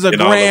 This is a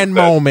grand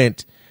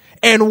moment.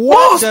 And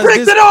what does this?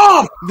 Pick it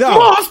off.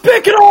 Moss,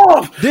 pick it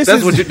off.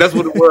 That's what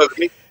it was.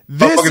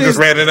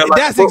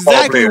 That's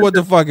exactly what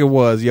the fuck it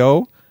was,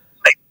 yo.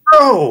 Like,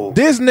 bro,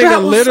 this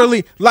nigga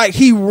literally, like,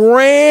 he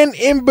ran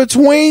in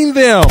between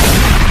them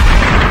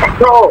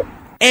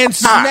and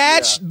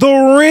snatched the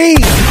ring.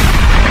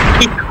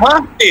 He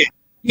cuffed it.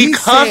 He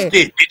cuffed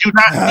it. Did you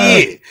not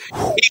see it?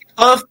 He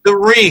cuffed the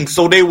ring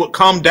so they would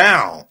come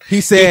down. He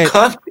said,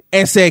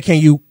 and said,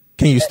 "Can you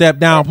step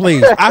down,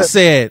 please?" I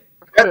said.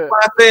 That's why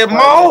I said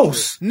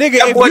Moss. Nigga,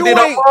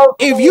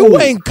 if you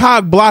ain't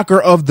cock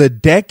blocker of the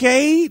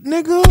decade,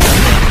 nigga.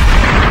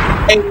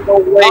 Ain't no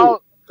way.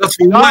 Because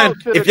for one,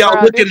 if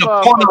y'all look in the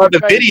corner of the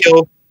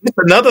video, it's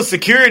another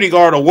security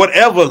guard or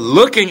whatever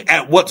looking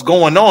at what's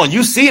going on.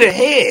 You see the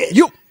head.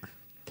 You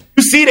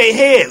see their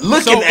head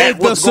looking at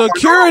what's going on. The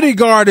security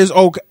guard is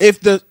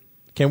okay.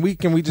 Can we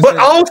just But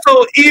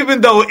also,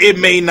 even though it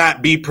may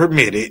not be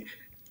permitted,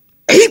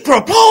 he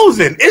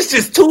proposing. It's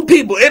just two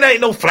people. It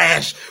ain't no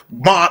flash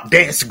mob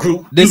dance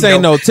group. This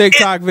ain't no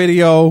TikTok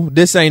video.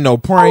 This ain't no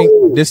prank.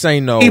 This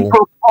ain't no.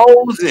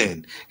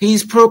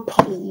 He's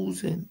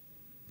proposing.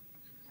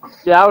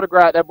 Yeah, I would have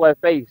grabbed that boy's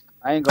face.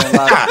 I ain't gonna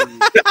lie to you.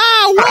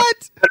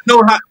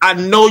 What? I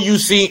know you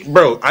seen,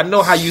 bro. I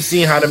know how you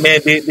seen how the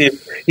man did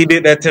this. He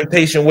did that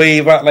temptation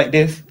wave out like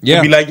this. Yeah.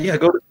 He'd be like, yeah,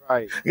 go.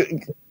 Right.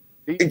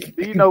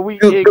 You know, we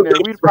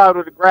ignorant. We probably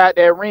would have grabbed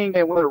that ring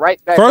and went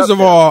right back. First of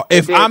all,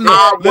 if I'm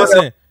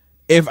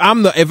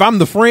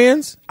the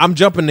friends, I'm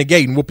jumping the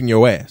gate and whooping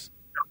your ass.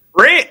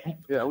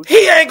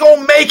 He ain't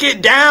gonna make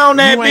it down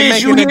that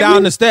bitch. You ain't making it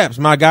down the steps,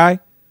 my guy.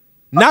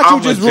 Not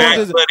you just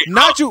ruined this.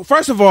 Not you.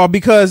 First of all,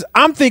 because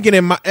I'm thinking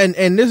in my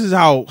and this is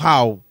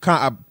how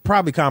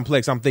probably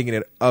complex I'm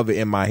thinking of it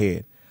in my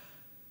head.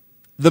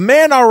 The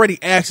man already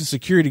asked the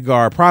security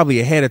guard probably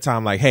ahead of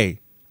time, like,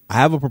 "Hey, I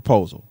have a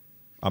proposal.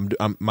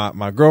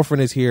 My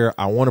girlfriend is here.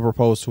 I want to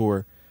propose to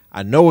her.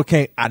 I know it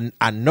can't.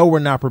 I know we're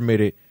not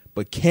permitted,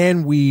 but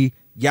can we?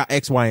 Yeah,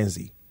 X, Y, and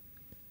Z."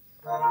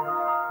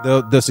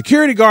 The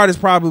security guard is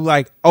probably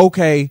like,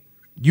 "Okay,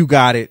 you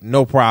got it.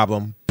 No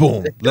problem.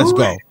 Boom. Let's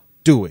go.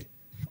 Do it."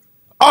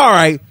 All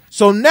right.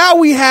 So now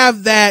we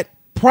have that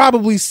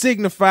probably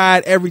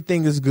signified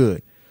everything is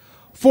good.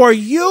 For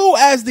you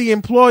as the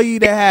employee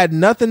that had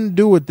nothing to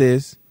do with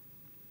this,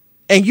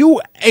 and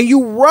you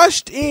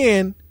rushed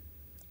in.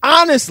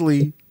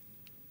 Honestly,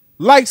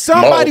 like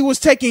somebody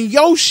was taking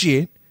your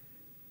shit,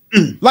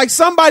 like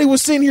somebody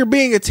was sitting here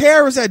being a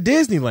terrorist at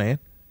Disneyland,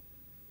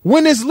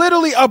 when it's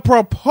literally a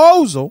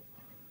proposal.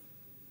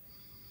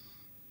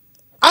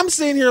 I'm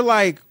sitting here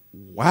like,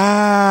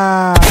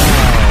 wow,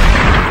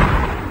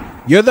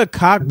 you're the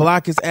cock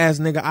blockest ass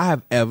nigga I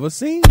have ever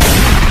seen.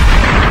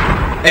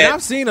 And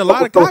I've seen a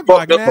lot of cock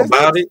blocking ass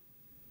about it.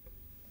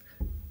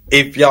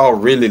 If y'all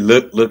really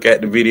look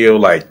at the video,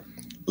 like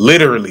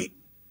literally.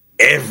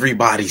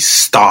 Everybody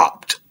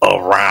stopped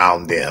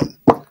around them.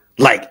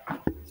 Like,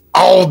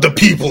 all the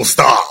people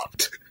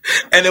stopped.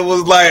 And it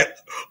was like,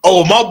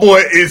 oh, my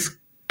boy is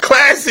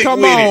classic.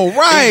 Come on,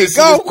 right.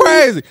 Go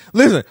crazy.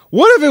 Listen,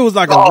 what if it was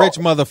like a rich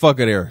motherfucker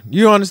there?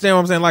 You understand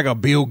what I'm saying? Like a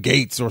Bill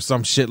Gates or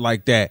some shit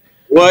like that.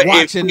 Well,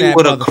 watching that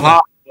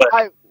motherfucker.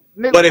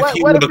 But if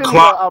he would have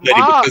clocked it,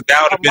 because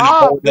that would have been a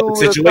whole other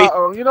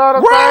situation. You know what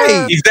I'm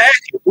saying?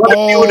 Exactly. What if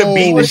he would have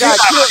beaten the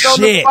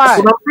shit?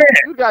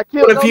 You got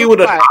killed on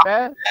the spot,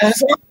 man.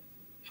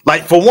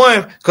 Like, for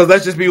one, because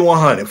let's just be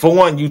 100. For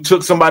one, you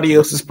took somebody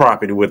else's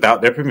property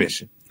without their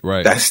permission.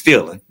 Right. That's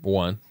stealing.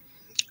 One.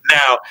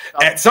 Now,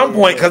 at some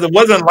point, because it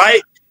wasn't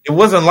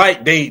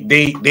like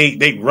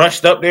they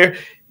rushed up there.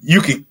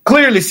 You could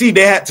clearly see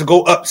they had to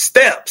go up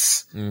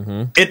steps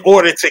in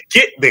order to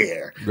get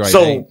there. Right.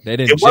 So they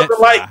didn't it wasn't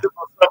like,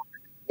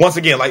 once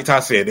again, like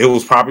Ty said, it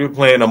was probably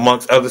playing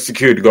amongst other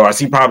security guards.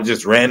 He probably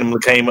just randomly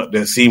came up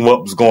there and seen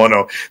what was going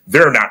on.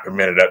 They're not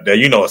permitted up there.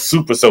 You know, a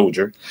super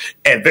soldier,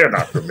 and they're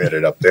not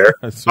permitted up there.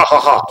 Let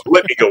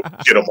me go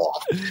get them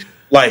off.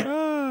 Like,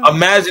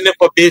 imagine if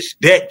a bitch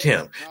decked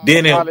him.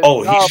 Then, he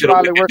should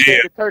have went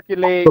there. The turkey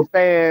leg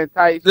stand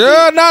type.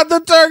 Yeah, not the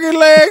turkey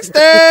leg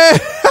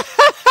stand.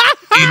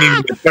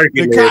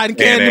 The cotton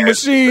candy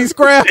machine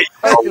scrap.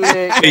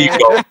 There you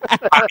go.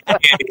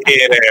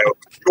 Head ass.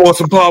 You want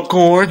some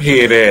popcorn?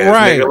 Head ass.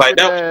 Right. Nigga. Like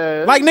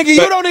that. Like, nigga,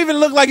 you don't even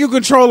look like you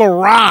control a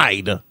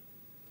ride.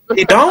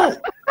 You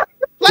don't.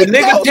 Like, the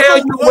nigga tell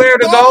you where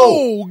to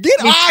go. Get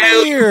out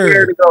of here.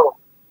 Where to go.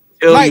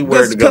 Like,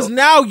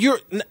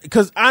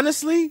 because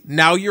honestly,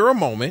 now you're a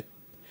moment.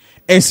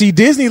 And see,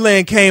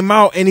 Disneyland came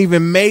out and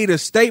even made a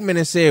statement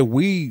and said,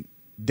 we're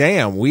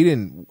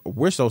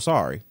so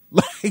sorry.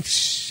 Like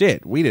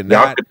shit, we did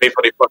y'all not could pay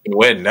for their fucking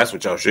wedding. That's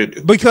what y'all should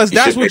do. because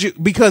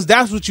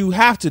that's what you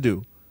have to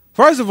do.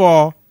 First of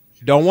all,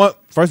 don't want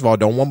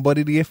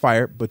Buddy to get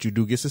fired, but you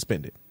do get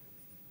suspended.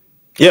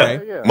 Yeah,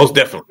 okay? Most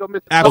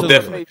definitely. Absolutely.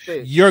 Most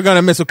definitely. You're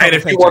gonna miss a couple. And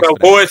if you want to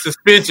avoid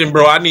suspension,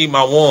 bro, I need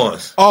my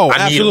ones. Oh,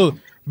 absolutely.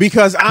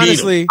 Because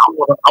honestly,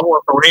 I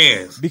want the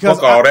rings.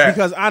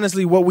 Because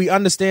honestly, what we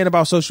understand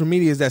about social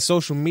media is that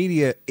social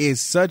media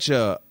is such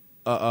a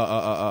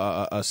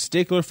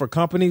stickler for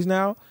companies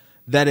now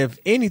that if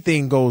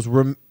anything goes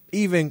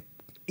even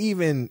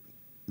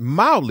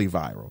mildly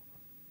viral,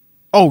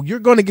 oh, you're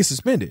going to get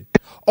suspended.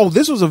 Oh,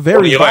 this was a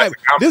very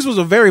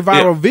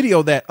viral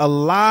video that a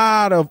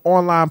lot of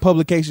online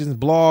publications,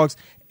 blogs,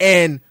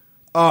 and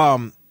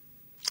the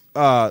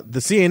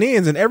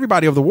CNNs and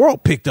everybody of the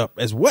world picked up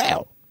as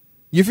well.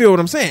 You feel what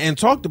I'm saying? And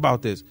talked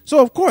about this.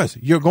 So of course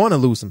you're going to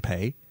lose some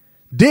pay.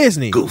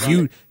 Disney,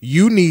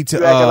 you need to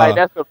like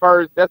that's the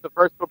first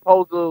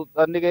proposal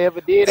a nigga ever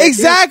did.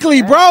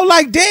 Exactly, bro.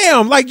 Like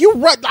damn, like you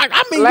like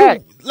I mean you,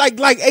 like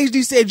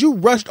HD said, you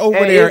rushed over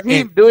there.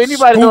 Do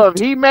anybody know if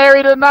he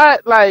married or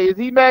not? Like, is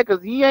he mad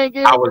because he ain't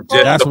getting?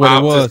 That's what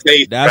it was.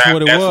 That's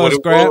what it was.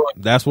 Scrap.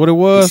 That's what it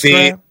was.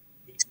 Seen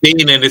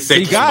in the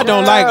section. See, God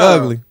don't like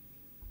ugly. You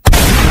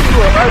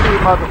an ugly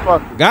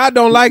motherfucker. God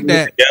don't like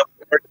that.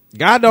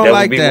 God don't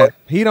like that.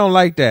 He don't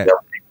like that.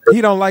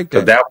 He don't like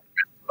that.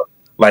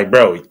 Like,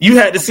 bro, you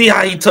had to see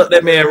how he took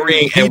that man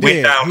ring and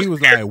went down. He was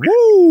like,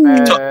 "Woo!"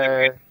 That's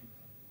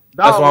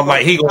why I'm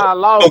like, he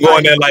gonna go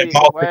in there like,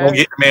 gonna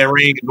get the man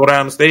ring and go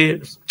down the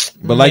stairs.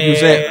 But like you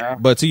said,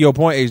 but to your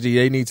point, HD,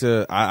 they need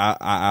to.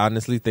 I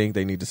honestly think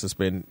they need to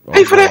suspend.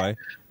 Pay for that.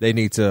 They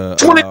need to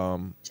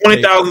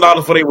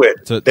 $20,000 for their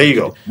wedding. There you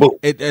go. Boom.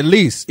 At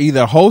least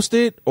either host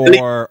it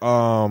or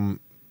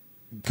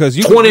because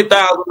you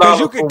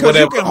 $20,000 because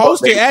you can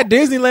host it at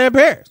Disneyland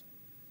Paris.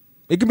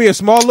 It could be a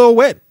small little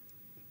wedding.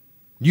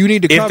 You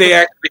need to if they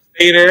actually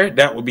stay there,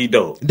 that would be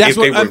dope. That's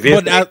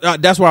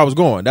that's where I was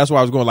going. That's where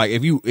I was going. Like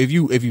if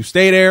you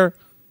stay there,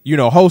 you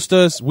know, host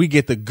us, we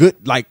get the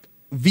good like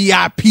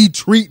VIP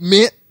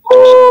treatment.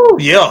 Ooh,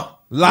 yeah.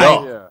 Like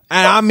and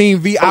I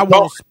mean I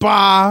want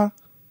spa.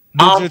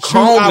 I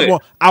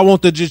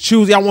want the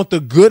jacuzzi. I want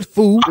the good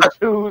food.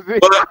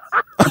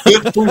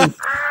 Good food.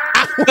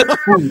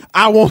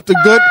 I want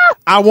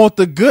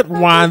the good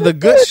wine, the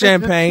good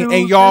champagne,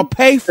 and y'all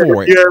pay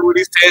for it. Yeah, when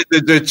he said the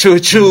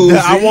jacuzzi.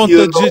 I want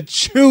the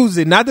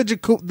jacuzzi, not the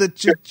jacuzzi. The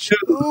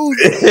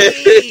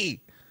jacuzzi.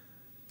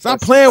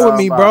 Stop playing with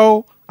me,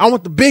 bro. I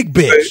want the big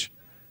bitch.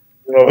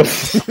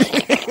 With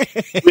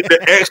the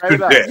extra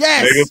deck.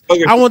 Yes,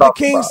 I want the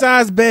king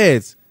size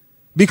beds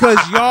because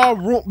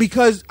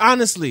because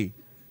honestly,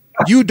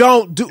 you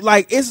don't do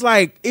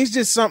it's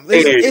just something.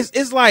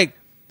 It's like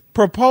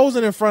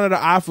proposing in front of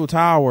the Eiffel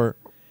Tower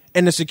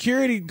and the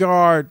security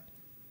guard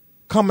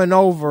coming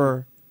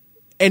over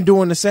and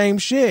doing the same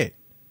shit.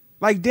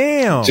 Like,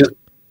 damn,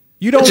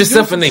 you don't just do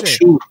something they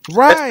shoot.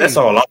 Right. That's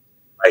all. Like,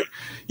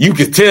 you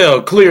could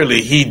tell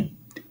clearly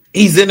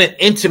he's in an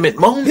intimate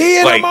moment. He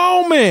in a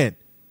moment.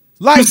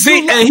 Like, you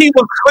see, and he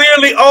was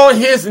clearly on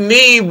his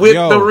knee with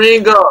the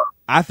ring up.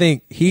 I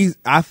think,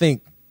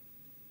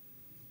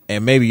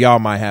 and maybe y'all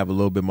might have a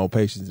little bit more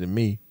patience than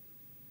me,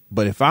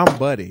 but if I'm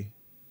Buddy,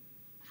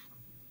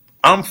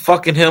 I'm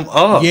fucking him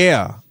up.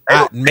 Yeah.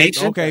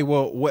 Okay.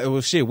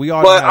 Well, shit. We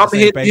all. But I'm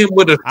hitting him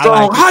with a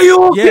song. How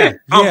you okay?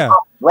 Yeah.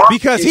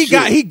 Because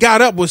he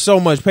got up with so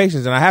much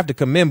patience, and I have to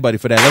commend Buddy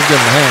for that. Let's give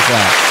him a hand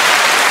clap.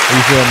 You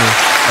feel me?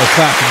 A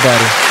clap for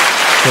Buddy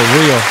for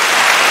real.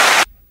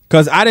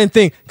 Because I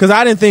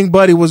didn't think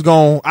Buddy was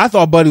going. I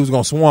thought Buddy was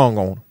going to swing on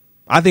him.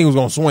 I think he was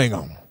going to swing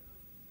on him.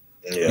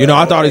 Yeah, you know,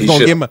 I thought he was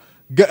going to give him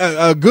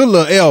a good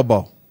little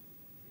elbow.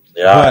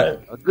 Yeah.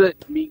 A good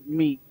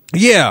meat.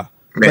 Yeah.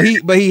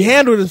 But he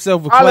handled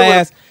himself with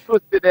class.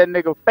 Twisted that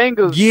nigga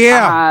fingers.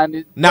 Yeah.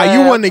 Now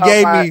you wouldn't have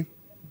gave me.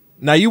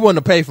 Now you wouldn't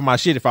have paid for my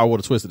shit if I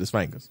would have twisted his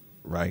fingers,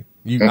 right?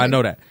 I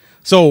know that.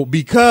 So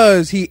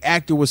because he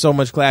acted with so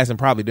much class and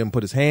probably didn't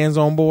put his hands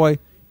on boy,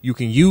 you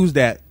can use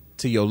that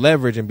to your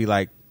leverage and be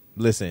like,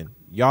 listen,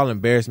 y'all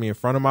embarrassed me in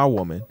front of my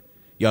woman.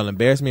 Y'all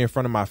embarrassed me in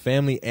front of my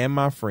family and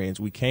my friends.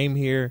 We came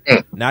here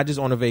not just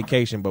on a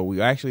vacation, but we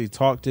actually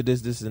talked to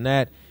this and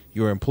that.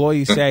 Your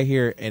employee sat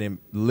here and it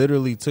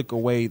literally took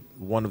away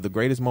one of the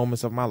greatest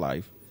moments of my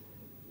life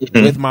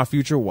with my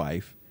future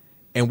wife,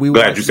 and we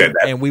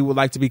would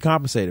like to be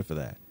compensated for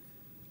that.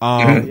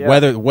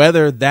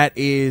 Whether that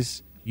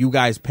is you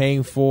guys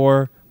paying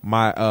for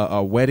my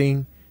a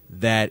wedding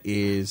that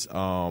is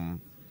off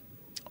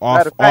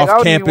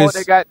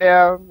campus. I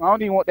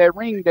don't even want that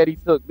ring that he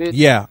took, bitch.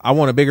 Yeah, I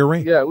want a bigger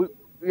ring. Yeah,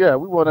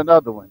 we want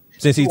another one.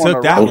 Since he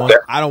took that one,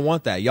 I don't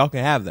want that. Y'all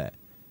can have that.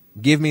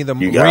 Give me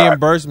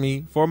reimburse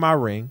me for my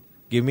ring.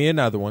 Give me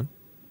another one,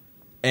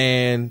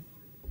 and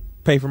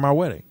pay for my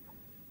wedding.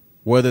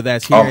 Whether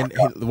that's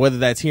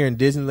here in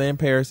Disneyland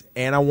Paris,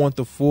 and I want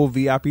the full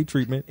VIP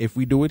treatment if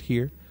we do it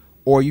here,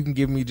 or you can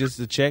give me just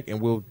a check and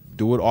we'll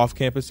do it off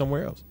campus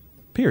somewhere else.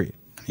 Period.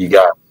 You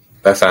got it.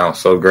 That sounds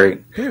so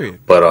great. Period.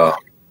 But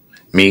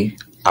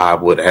I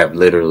would have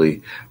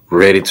literally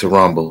ready to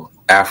rumble.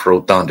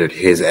 Afro thundered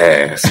his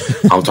ass.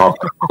 I'm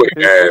talking quick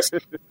ass,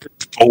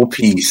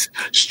 4-piece,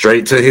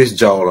 straight to his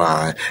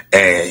jawline,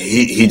 and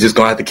he just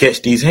gonna have to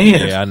catch these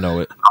hands. Yeah, I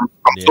know it. I'm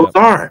so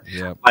sorry.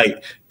 Yep.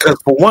 Like, because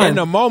for one, in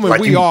the moment like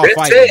we all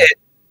fighting.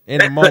 In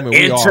the moment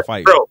we all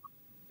fighting. Bro,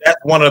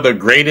 that's one of the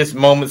greatest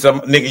moments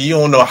of nigga. You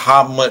don't know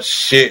how much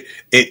shit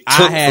it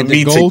took for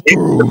me to get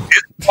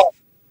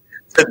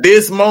to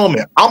this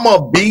moment. I'm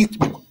a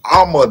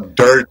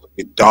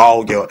dirty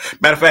dog, yo.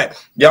 Matter of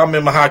fact, y'all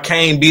remember how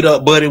Kane beat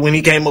up Buddy when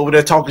he came over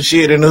there talking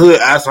shit in the hood?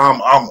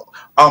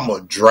 I'm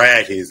gonna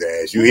drag his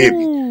ass. You hear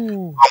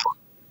me?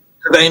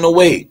 There ain't no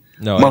way.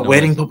 No, my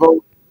wedding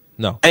proposal.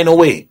 No, ain't no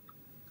way.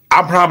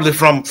 I'm probably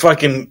from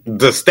fucking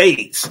the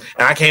States,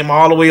 and I came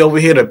all the way over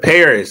here to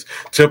Paris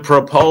to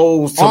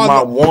propose to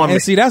my woman.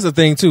 And see, that's the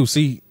thing too.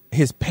 See,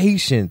 his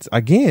patience,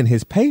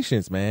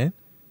 man.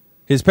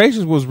 His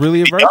patience was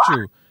really a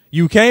virtue.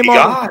 You came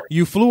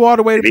you flew all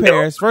the way to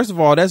Paris. First of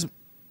all, that's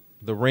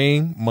the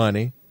ring,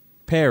 money.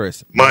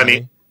 Paris,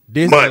 money.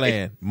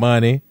 Disneyland,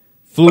 money.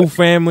 Flew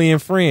family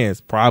and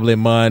friends, probably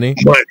money.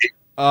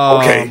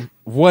 Okay.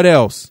 What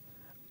else?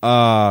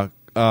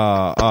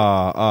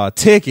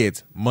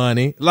 Tickets,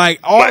 money, like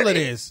all of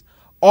this.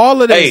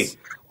 But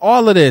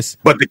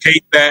the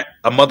case that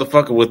a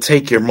motherfucker will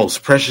take your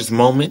most precious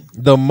moment,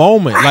 the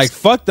moment, like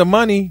fuck the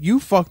money, you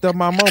fucked up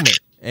my moment,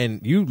 and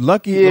you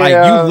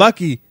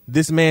lucky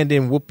this man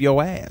didn't whoop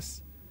your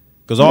ass,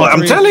 because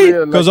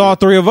all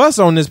three of us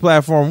on this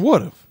platform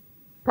would have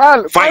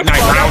probably fight night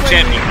round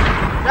champion.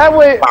 That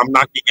way, I'm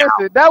knocking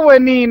out. That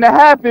wouldn't need to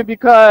happen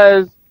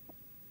because,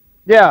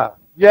 your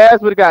ass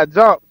would have got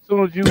jumped as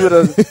soon as you would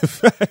have.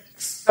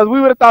 Because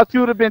we would have thought you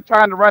would have been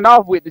trying to run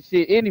off with the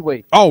shit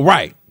anyway. Oh,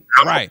 right.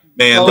 Man,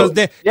 because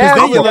then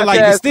you look like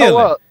you're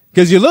stealing.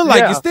 Because you look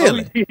like you're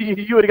stealing.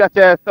 You would have got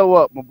your ass toe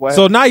up, my boy.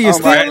 So now you're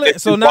stealing.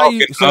 So now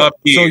so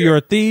you're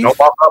a thief. Don't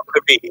walk up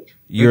to me.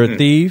 You're a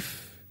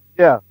thief.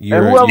 Yeah.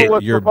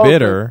 You're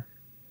bitter.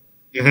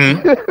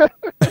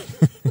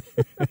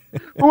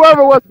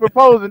 Whoever was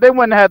proposing, they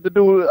wouldn't have to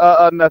do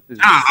nothing.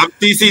 I'm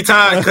DC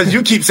time because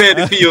you keep saying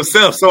it to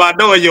yourself, so I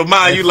know in your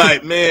mind you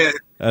like, man,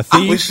 a thief?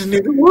 I wish a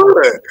nigga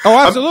would. Oh,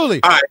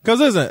 absolutely. Because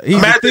listen,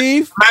 he's a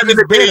thief. Imagine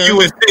if you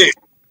was sick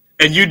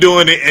and you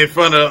doing it in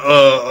front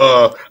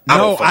of.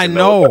 No, I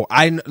know.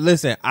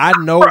 Listen. I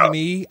know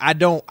me. I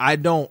don't.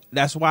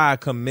 That's why I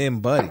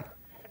commend Buddy,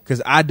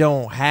 because I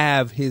don't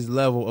have his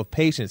level of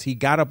patience. He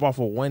got up off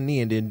of one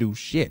knee and didn't do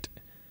shit.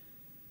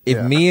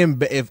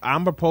 If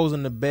I'm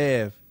proposing to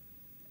Bev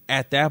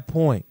at that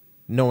point,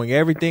 knowing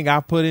everything I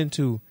put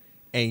into,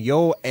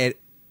 and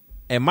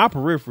my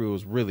peripheral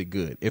is really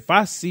good. If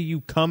I see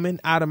you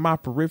coming out of my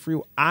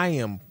peripheral, I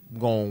am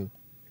going.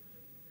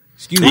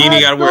 Excuse me. You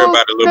ain't got to worry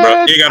about it, little bro. You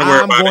ain't got to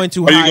worry about it.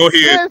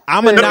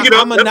 I'm gonna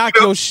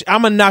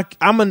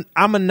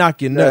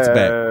knock your nuts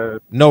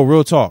back. No,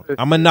 real talk.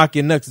 I'm gonna knock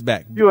your nuts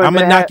back. I'm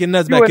gonna knock your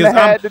nuts back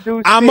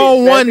because I'm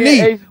on one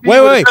knee.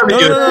 Wait.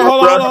 No,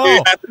 hold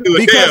on.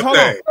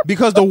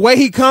 Because the way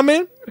he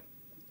coming,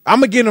 I'm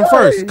gonna get him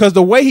first. Because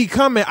the way he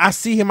coming, I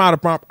see him I'm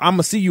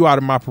gonna see you out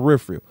of my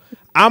peripheral.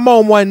 I'm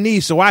on one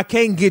knee, so I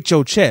can't get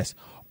your chest.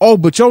 Oh,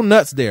 but your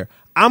nuts there.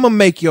 I'm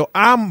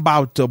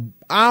about to.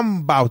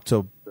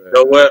 You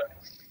know what?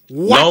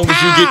 Long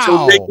as you get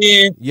your dick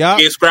in,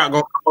 get Scrap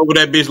gonna come over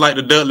that bitch like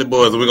the Dudley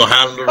Boys, and we're gonna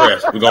handle the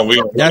rest. We're gonna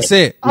That's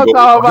it.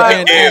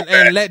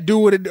 And let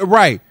do it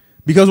right.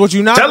 Because what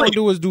you're not gonna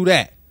do is do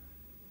that.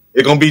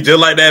 It's gonna be just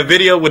like that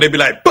video where they be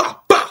like, bah,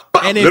 bah,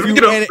 bah. And then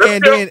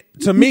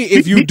to me,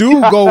 if you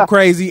do go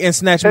crazy and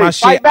snatch my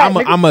shit, I'm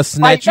gonna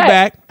snatch you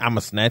back. I'm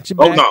gonna snatch you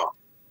back.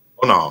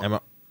 Oh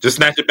no. Just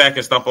snatch it back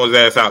and stomp on his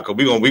ass out, because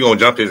we gonna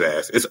jump his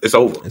ass. It's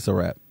over. It's a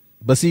wrap.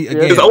 But see,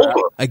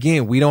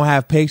 again, we don't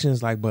have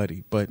patience like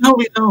Buddy. But no,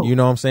 we don't. You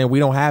know what I'm saying? We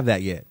don't have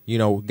that yet. You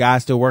know,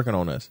 God's still working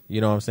on us.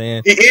 You know what I'm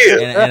saying? He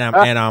is. And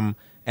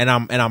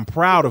I'm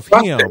proud of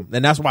him.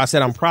 And that's why I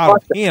said I'm proud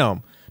of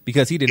him,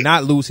 because he did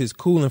not lose his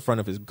cool in front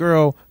of his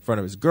girl, in front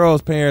of his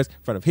girl's parents, in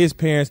front of his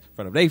parents, in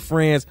front of their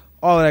friends,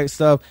 all of that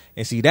stuff.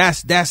 And see,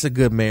 that's a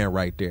good man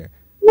right there.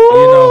 Woo!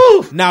 You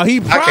know? Now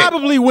he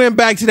probably went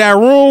back to that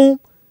room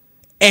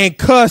and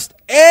cussed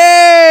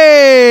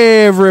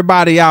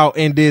everybody out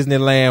in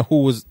Disneyland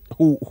who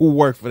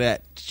worked for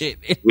that shit.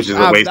 Which is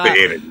a waste of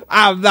energy.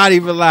 I'm not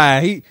even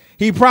lying.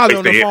 He probably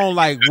on the phone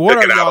like, what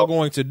are y'all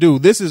going to do?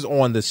 This is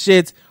on the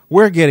shits.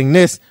 We're getting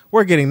this.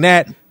 We're getting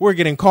that. We're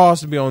getting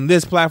calls to be on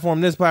this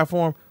platform.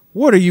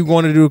 What are you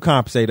going to do to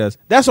compensate us?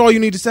 That's all you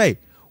need to say.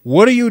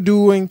 What are you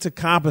doing to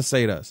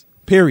compensate us?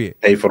 Period.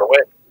 Pay for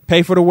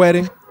the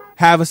wedding.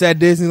 Have us at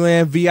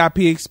Disneyland VIP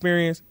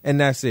experience, and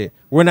that's it.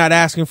 We're not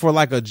asking for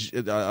like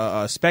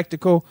a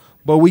spectacle,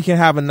 but we can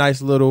have a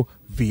nice little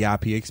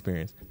VIP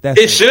experience.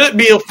 It should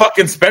be a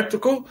fucking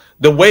spectacle.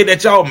 The way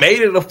that y'all made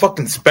it a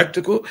fucking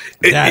spectacle.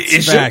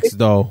 That's facts,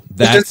 though.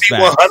 That's just be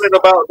 100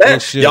 about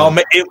that. Y'all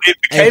it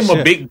became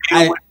a big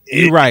deal.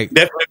 You're right.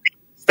 Definitely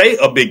stay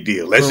a big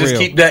deal. Let's just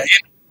keep that in.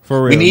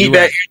 For real. We need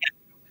that.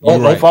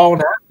 Don't fall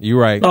now. You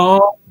right.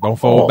 No. Don't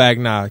fold back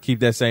now. Keep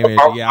that same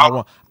energy.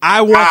 Yeah,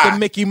 I want the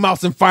Mickey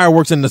Mouse and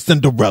fireworks and the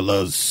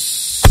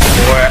Cinderellas.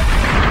 Boy,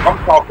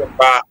 I'm talking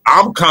about.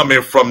 I'm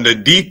coming from the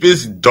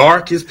deepest,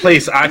 darkest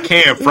place I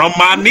can from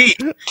my knee,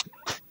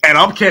 and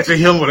I'm catching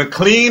him with a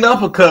clean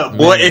uppercut,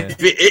 boy.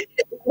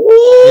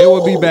 It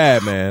would be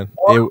bad, man.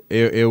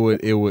 It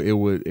would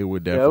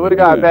definitely. Yeah, it would have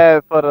got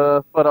bad for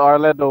the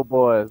Orlando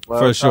boys.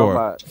 For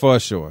sure. Well,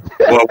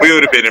 we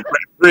would have been in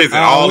prison. Listen,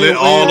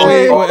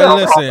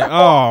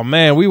 oh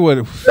man, we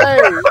would.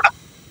 Hey,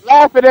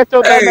 laughing at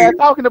your dumb man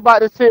talking about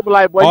this shit, but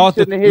like, boy, you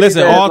shouldn't have hit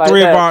listen, all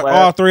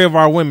three of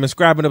our women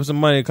scrapping up some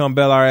money to come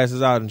bail our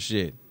asses out and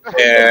shit.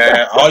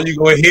 Yeah, all you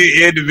gonna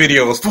hear in the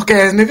videos, fuck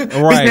ass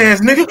nigga, right? Ass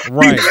nigga,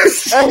 right?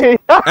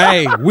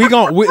 Hey,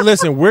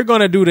 we're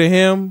gonna do to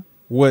him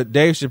what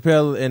Dave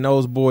Chappelle and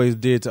those boys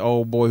did to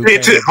old boy. Boy,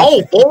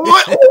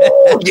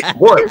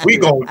 we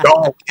gonna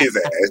dog his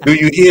ass. Do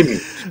you hear me?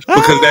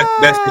 Because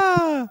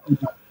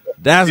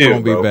that's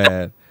gonna be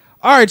bad.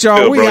 All right,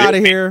 y'all, we out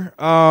of here.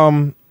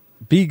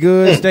 Be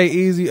good, stay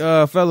easy,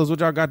 fellas. What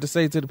y'all got to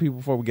say to the people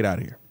before we get out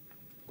of here?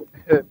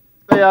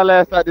 Say y'all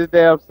last out this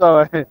damn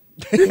song. This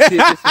shit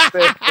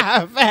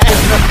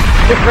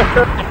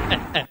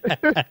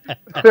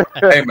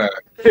hey man,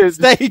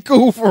 stay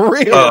cool for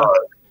real.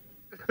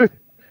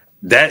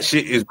 That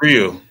shit is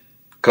real.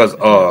 Cause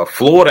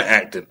Florida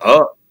acting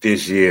up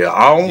this year.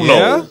 I don't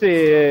know.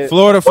 Shit.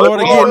 Florida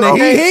getting the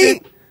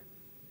heat.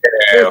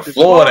 Yeah,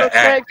 Florida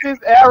Texas,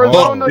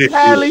 Arizona,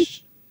 Cali.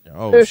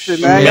 Oh, listen,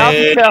 shit. man. Y'all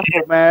be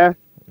careful, man.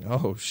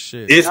 Oh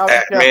shit. It's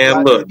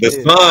man, look,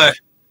 the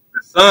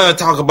son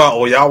talk about,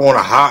 oh, y'all want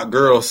a hot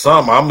girl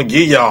summer. I'm gonna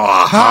give y'all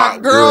a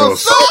hot girl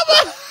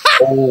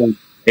summer.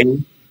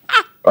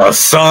 A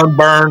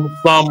sunburn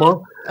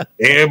summer.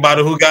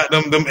 Everybody who got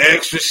them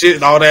extra shit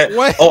and all that.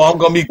 Wait, I'm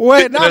gonna be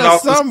not a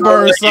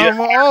sunburn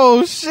summer.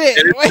 Oh shit.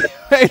 Wait.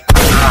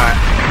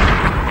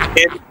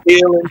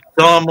 Feeling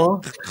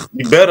summer.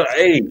 You better,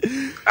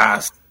 I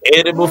said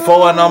it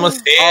before and I'm gonna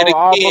say it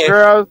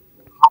again.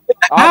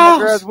 All my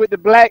girls with the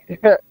black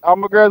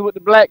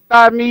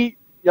thigh meat,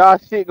 y'all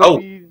shit gonna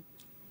be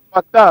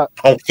fucked up.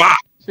 On fire.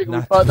 Shit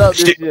gonna be fucked up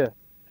this year.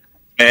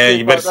 Man,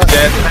 you better sit your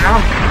ass in the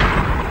house.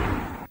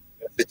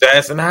 Sit your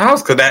ass in the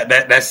house, cause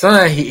that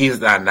son, he is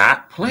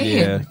not playing.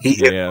 Yeah, he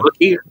is. Look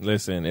here.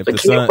 Listen, if the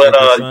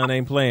son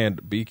ain't playing,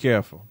 be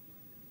careful.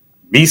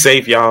 Be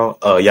safe, y'all.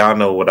 Y'all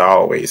know what I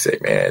always say,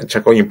 man.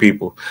 Check on your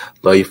people.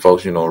 Love your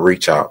folks.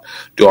 Reach out.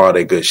 Do all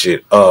that good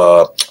shit.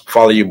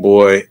 Follow your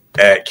boy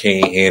at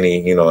King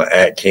Henny.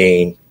 At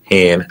King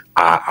Hen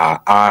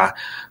I.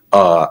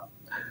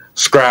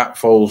 Scrap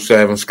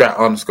 47, scrap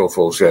 _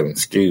 47.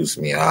 Excuse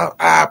me.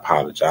 I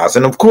apologize.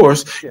 And of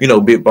course,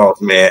 Big Boss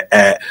Man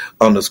at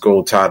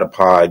 _ Tyler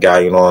Pod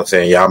guy. You know what I'm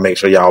saying? Y'all make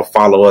sure y'all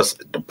follow us,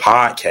 the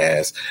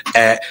podcast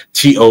at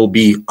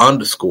T.O.B. _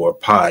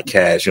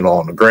 podcast,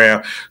 on the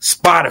gram,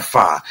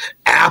 Spotify,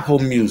 Apple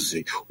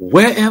Music,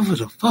 wherever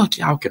the fuck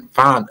y'all can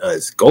find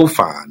us, go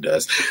find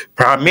us.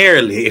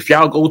 Primarily, if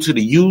y'all go to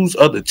the use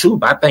of the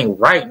tube, I think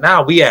right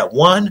now we at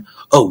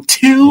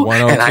 102.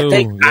 And I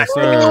think yes,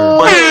 sir.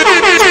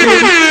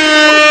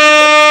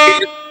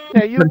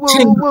 Yeah, you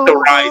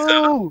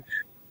woo.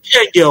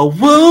 Yeah, yo,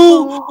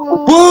 woo.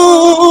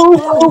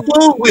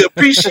 We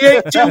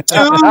appreciate you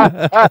too.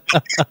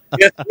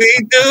 Yes,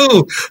 we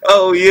do.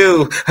 Oh,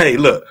 you. Hey,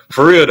 look,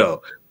 for real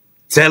though.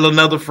 Tell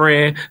another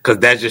friend, because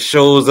that just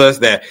shows us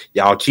that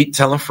y'all keep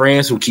telling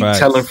friends who keep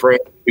telling friends.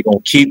 We're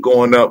going to keep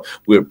going up.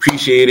 We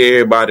appreciate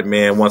everybody,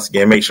 man. Once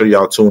again, make sure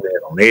y'all tune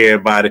in on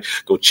everybody.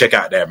 Go check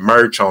out that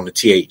merch on the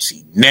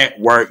THC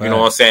Network. You know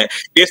what I'm saying?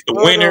 It's the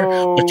winter,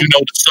 but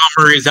the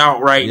summer is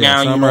out right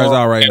now. Summer is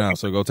out right now,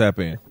 so go tap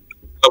in.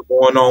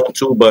 Going on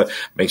too, but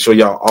make sure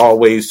y'all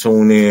always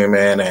tune in,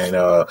 man. And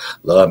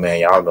love,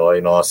 man. Y'all know,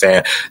 you know what I'm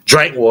saying?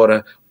 Drink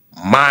water.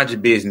 Mind your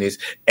business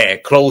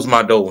and close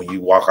my door when you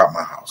walk out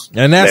my house.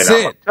 And that's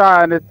it. I'm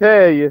trying to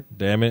tell you.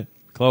 Damn it.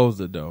 Close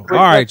the door. All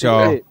right,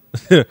 y'all.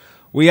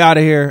 We out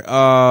of here.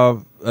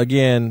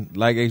 Again,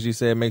 like AG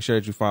said, make sure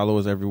that you follow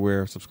us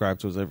everywhere. Subscribe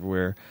to us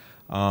everywhere.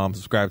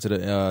 Subscribe to the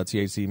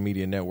THC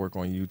Media Network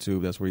on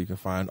YouTube. That's where you can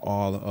find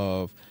all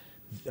of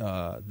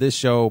this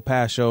show,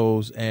 past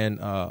shows, and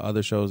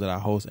other shows that I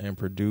host and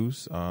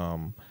produce.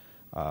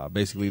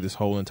 Basically, this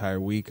whole entire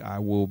week, I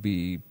will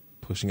be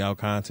pushing out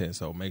content,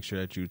 so make sure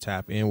that you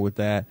tap in with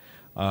that.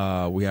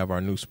 We have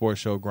our new sports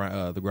show,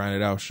 the Grind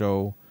It Out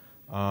Show,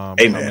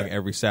 coming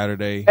every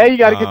Saturday. Hey, you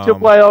got to get your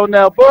play on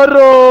now,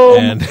 buddy.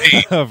 And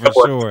for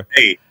sure.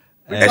 Hey,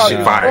 that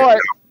shit fire.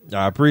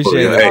 I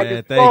appreciate it,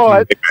 man.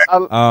 Thank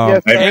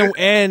you.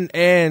 And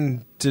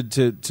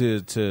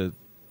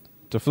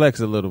to flex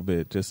a little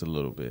bit, just a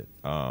little bit.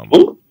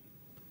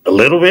 A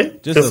little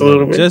bit? Just a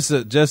little bit. Just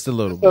a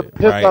little bit.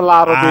 Just a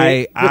lot of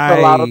bit. A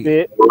lot of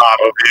bit.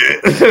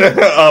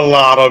 A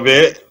lot of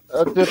bit.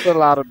 Just a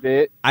lot of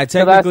bit. I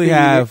technically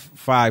have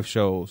 5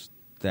 shows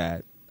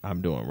that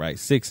I'm doing, right?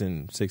 6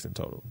 in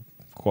total,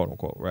 quote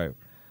unquote, right?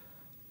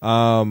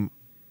 Grind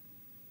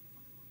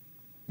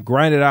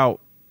It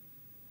Out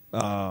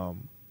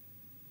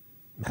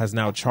has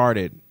now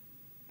charted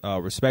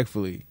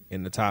respectfully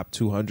in the top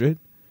 200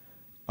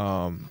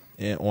 on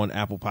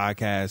Apple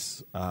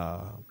Podcasts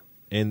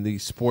in the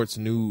sports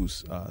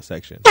news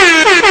section.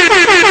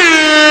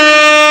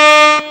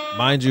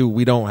 Mind you,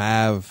 we don't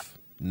have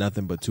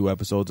nothing but 2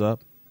 episodes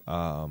up.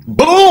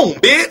 Boom,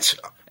 bitch.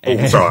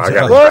 And, sorry,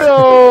 I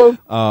got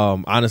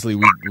honestly,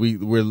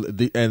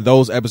 and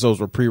those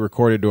episodes were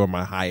pre-recorded during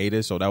my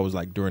hiatus, so that was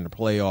like during the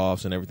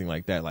playoffs and everything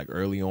like that, like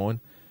early on.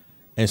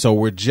 And so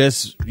we're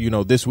just,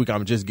 this week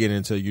I'm just getting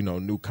into,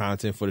 new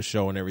content for the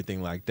show and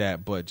everything like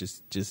that. But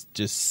just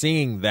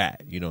seeing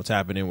that,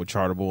 tapping in with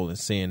Chartable and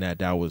seeing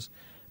that was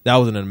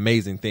an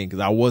amazing thing,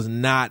 because I was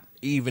not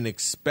even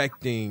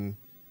expecting,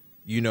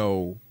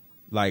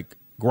 like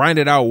Grind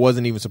It Out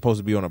wasn't even supposed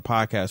to be on a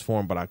podcast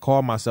form, but I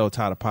called myself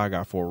Tyler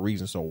Podcast for a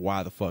reason. So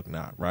why the fuck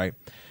not, right?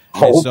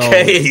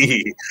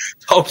 Okay,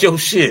 talk your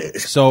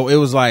shit. So it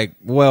was like,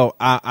 well,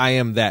 I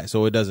am that,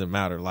 so it doesn't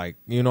matter. Like,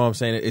 you know what I'm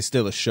saying? It's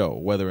still a show,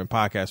 whether in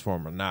podcast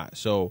form or not.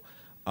 So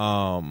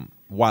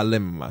why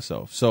limit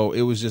myself? So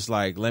it was just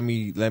like, let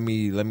me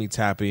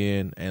tap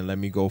in and let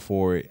me go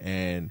for it.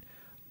 And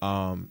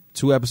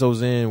 2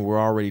 episodes in, we're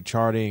already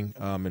charting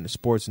in the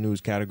sports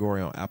news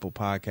category on Apple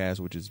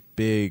Podcasts, which is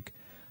big.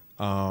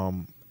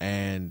 And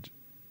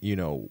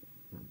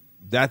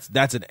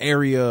that's an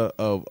area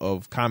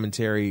of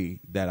commentary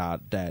that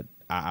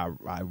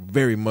I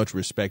very much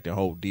respect and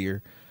hold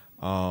dear.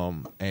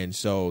 And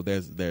so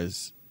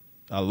there's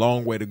a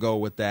long way to go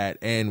with that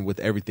and with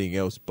everything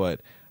else,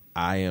 but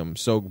I am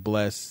so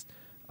blessed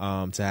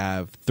to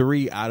have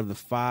 3 out of the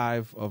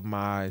 5 of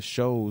my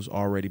shows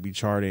already be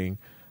charting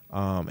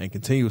and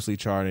continuously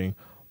charting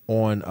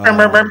on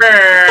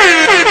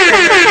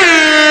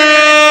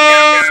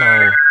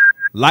so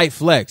light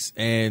flex.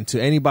 And to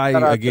anybody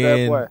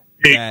again,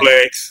 big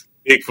flex.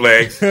 Keep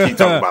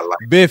talking about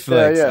light. Big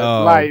flex.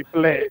 Light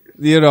flex.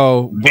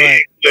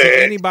 But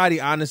to anybody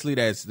honestly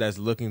that's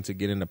looking to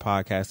get into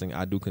podcasting,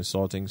 I do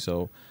consulting.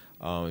 So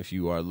if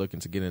you are looking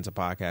to get into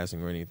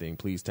podcasting or anything,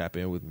 please tap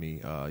in with me.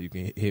 You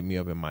can hit me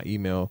up in my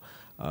email,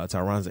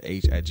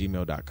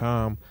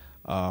 tyronzah@gmail.com.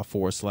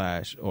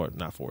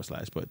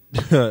 /, but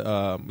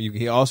you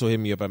can also hit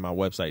me up at my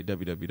website,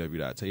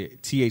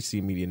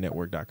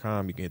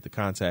 www.thcmedianetwork.com. You can hit the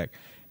contact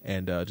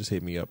and just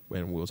hit me up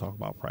and we'll talk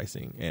about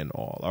pricing and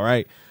all. All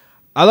right.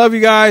 I love you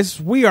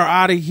guys. We are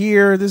out of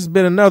here. This has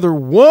been another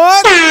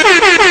one.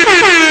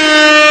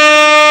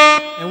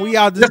 And we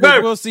out this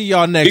week. We'll see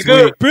y'all next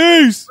week.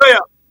 Peace.